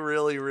really,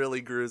 really,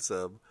 really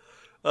gruesome.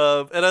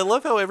 And I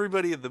love how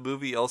everybody in the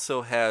movie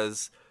also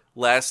has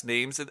last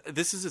names. And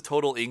this is a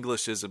total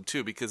Englishism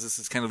too, because this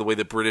is kind of the way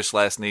that British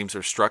last names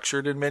are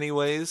structured in many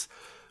ways.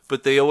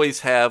 But they always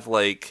have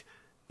a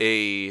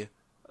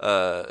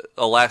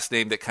last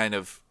name that kind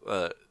of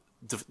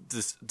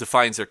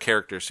defines their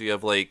character. So you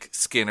have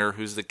Skinner,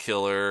 who's the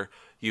killer.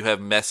 You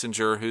have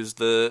Messenger, who's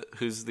the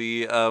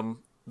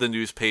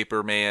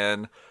newspaper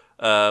man.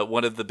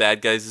 One of the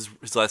bad guys,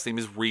 his last name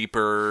is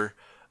Reaper.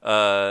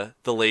 The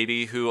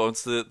lady who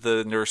owns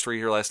the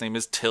nursery, her last name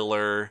is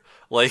Tiller.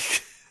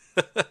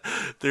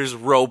 There's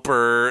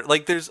Roper.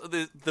 There's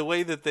the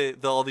way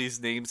that all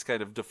these names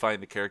kind of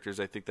define the characters.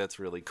 I think that's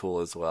really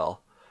cool as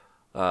well.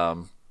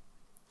 There's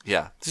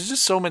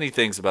just so many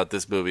things about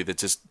this movie that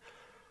just.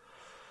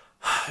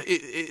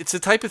 It's the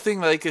type of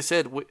thing, like I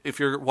said, if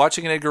you're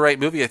watching an Edgar Wright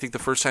movie, I think the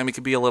first time it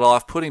can be a little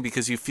off-putting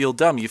because you feel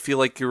dumb. You feel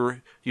like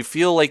you're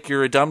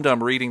a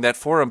dum-dum reading that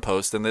forum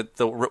post, and that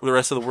the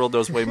rest of the world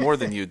knows way more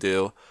than you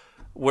do.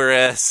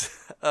 Whereas,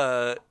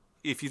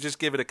 if you just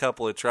give it a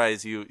couple of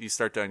tries, you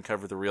start to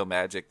uncover the real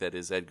magic that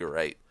is Edgar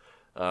Wright,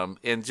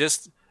 and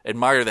just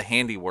admire the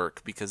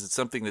handiwork, because it's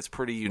something that's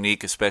pretty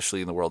unique,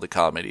 especially in the world of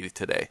comedy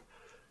today.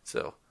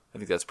 So I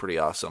think that's pretty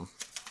awesome.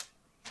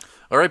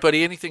 All right,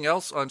 buddy. Anything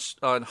else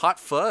on Hot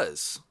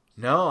Fuzz?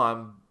 No,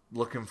 I'm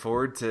looking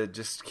forward to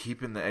just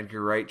keeping the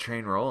Edgar Wright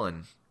train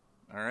rolling.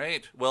 All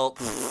right. Well,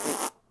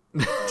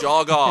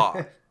 jog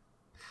off.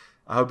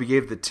 I hope you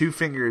gave the 2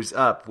 fingers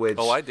up, which...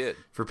 Oh, I did.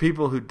 For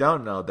people who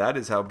don't know, that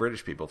is how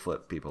British people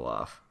flip people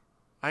off.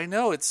 I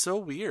know. It's so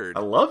weird.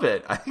 I love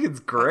it. I think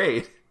it's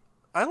great.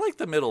 I like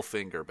the middle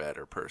finger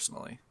better,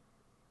 personally.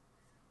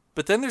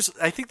 But then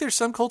I think there's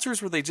some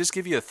cultures where they just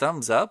give you a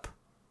thumbs up.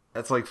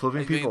 That's like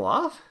flipping people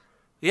off?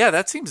 Yeah,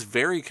 that seems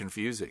very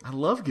confusing. I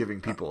love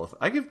giving people...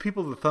 I give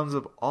people the thumbs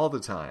up all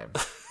the time.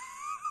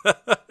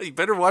 You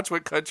better watch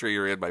what country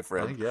you're in, my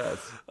friend. I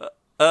guess.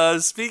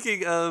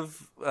 Speaking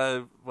of...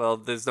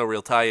 there's no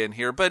real tie-in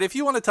here, but if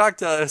you want to talk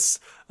to us,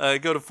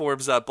 go to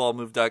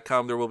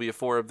forums.ballmove.com. There will be a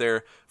forum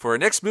there for our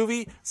next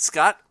movie,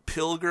 Scott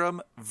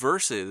Pilgrim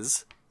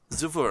versus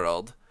the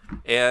World.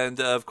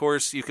 And, of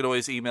course, you can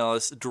always email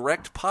us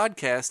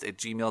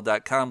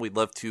directpodcast@gmail.com. We'd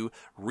love to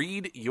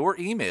read your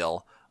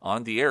email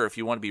on the air. If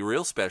you want to be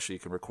real special, you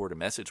can record a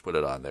message, put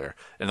it on there,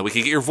 and then we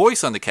can get your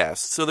voice on the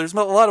cast. So there's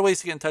a lot of ways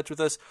to get in touch with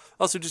us.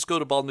 Also, just go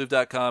to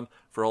baldmove.com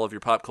for all of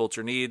your pop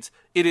culture needs.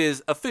 It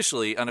is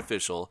officially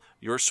unofficial,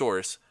 your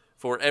source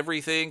for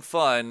everything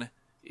fun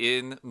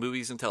in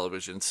movies and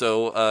television.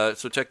 So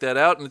check that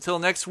out. And until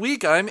next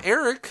week, I'm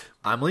Eric.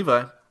 I'm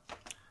Levi.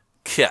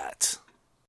 Cat.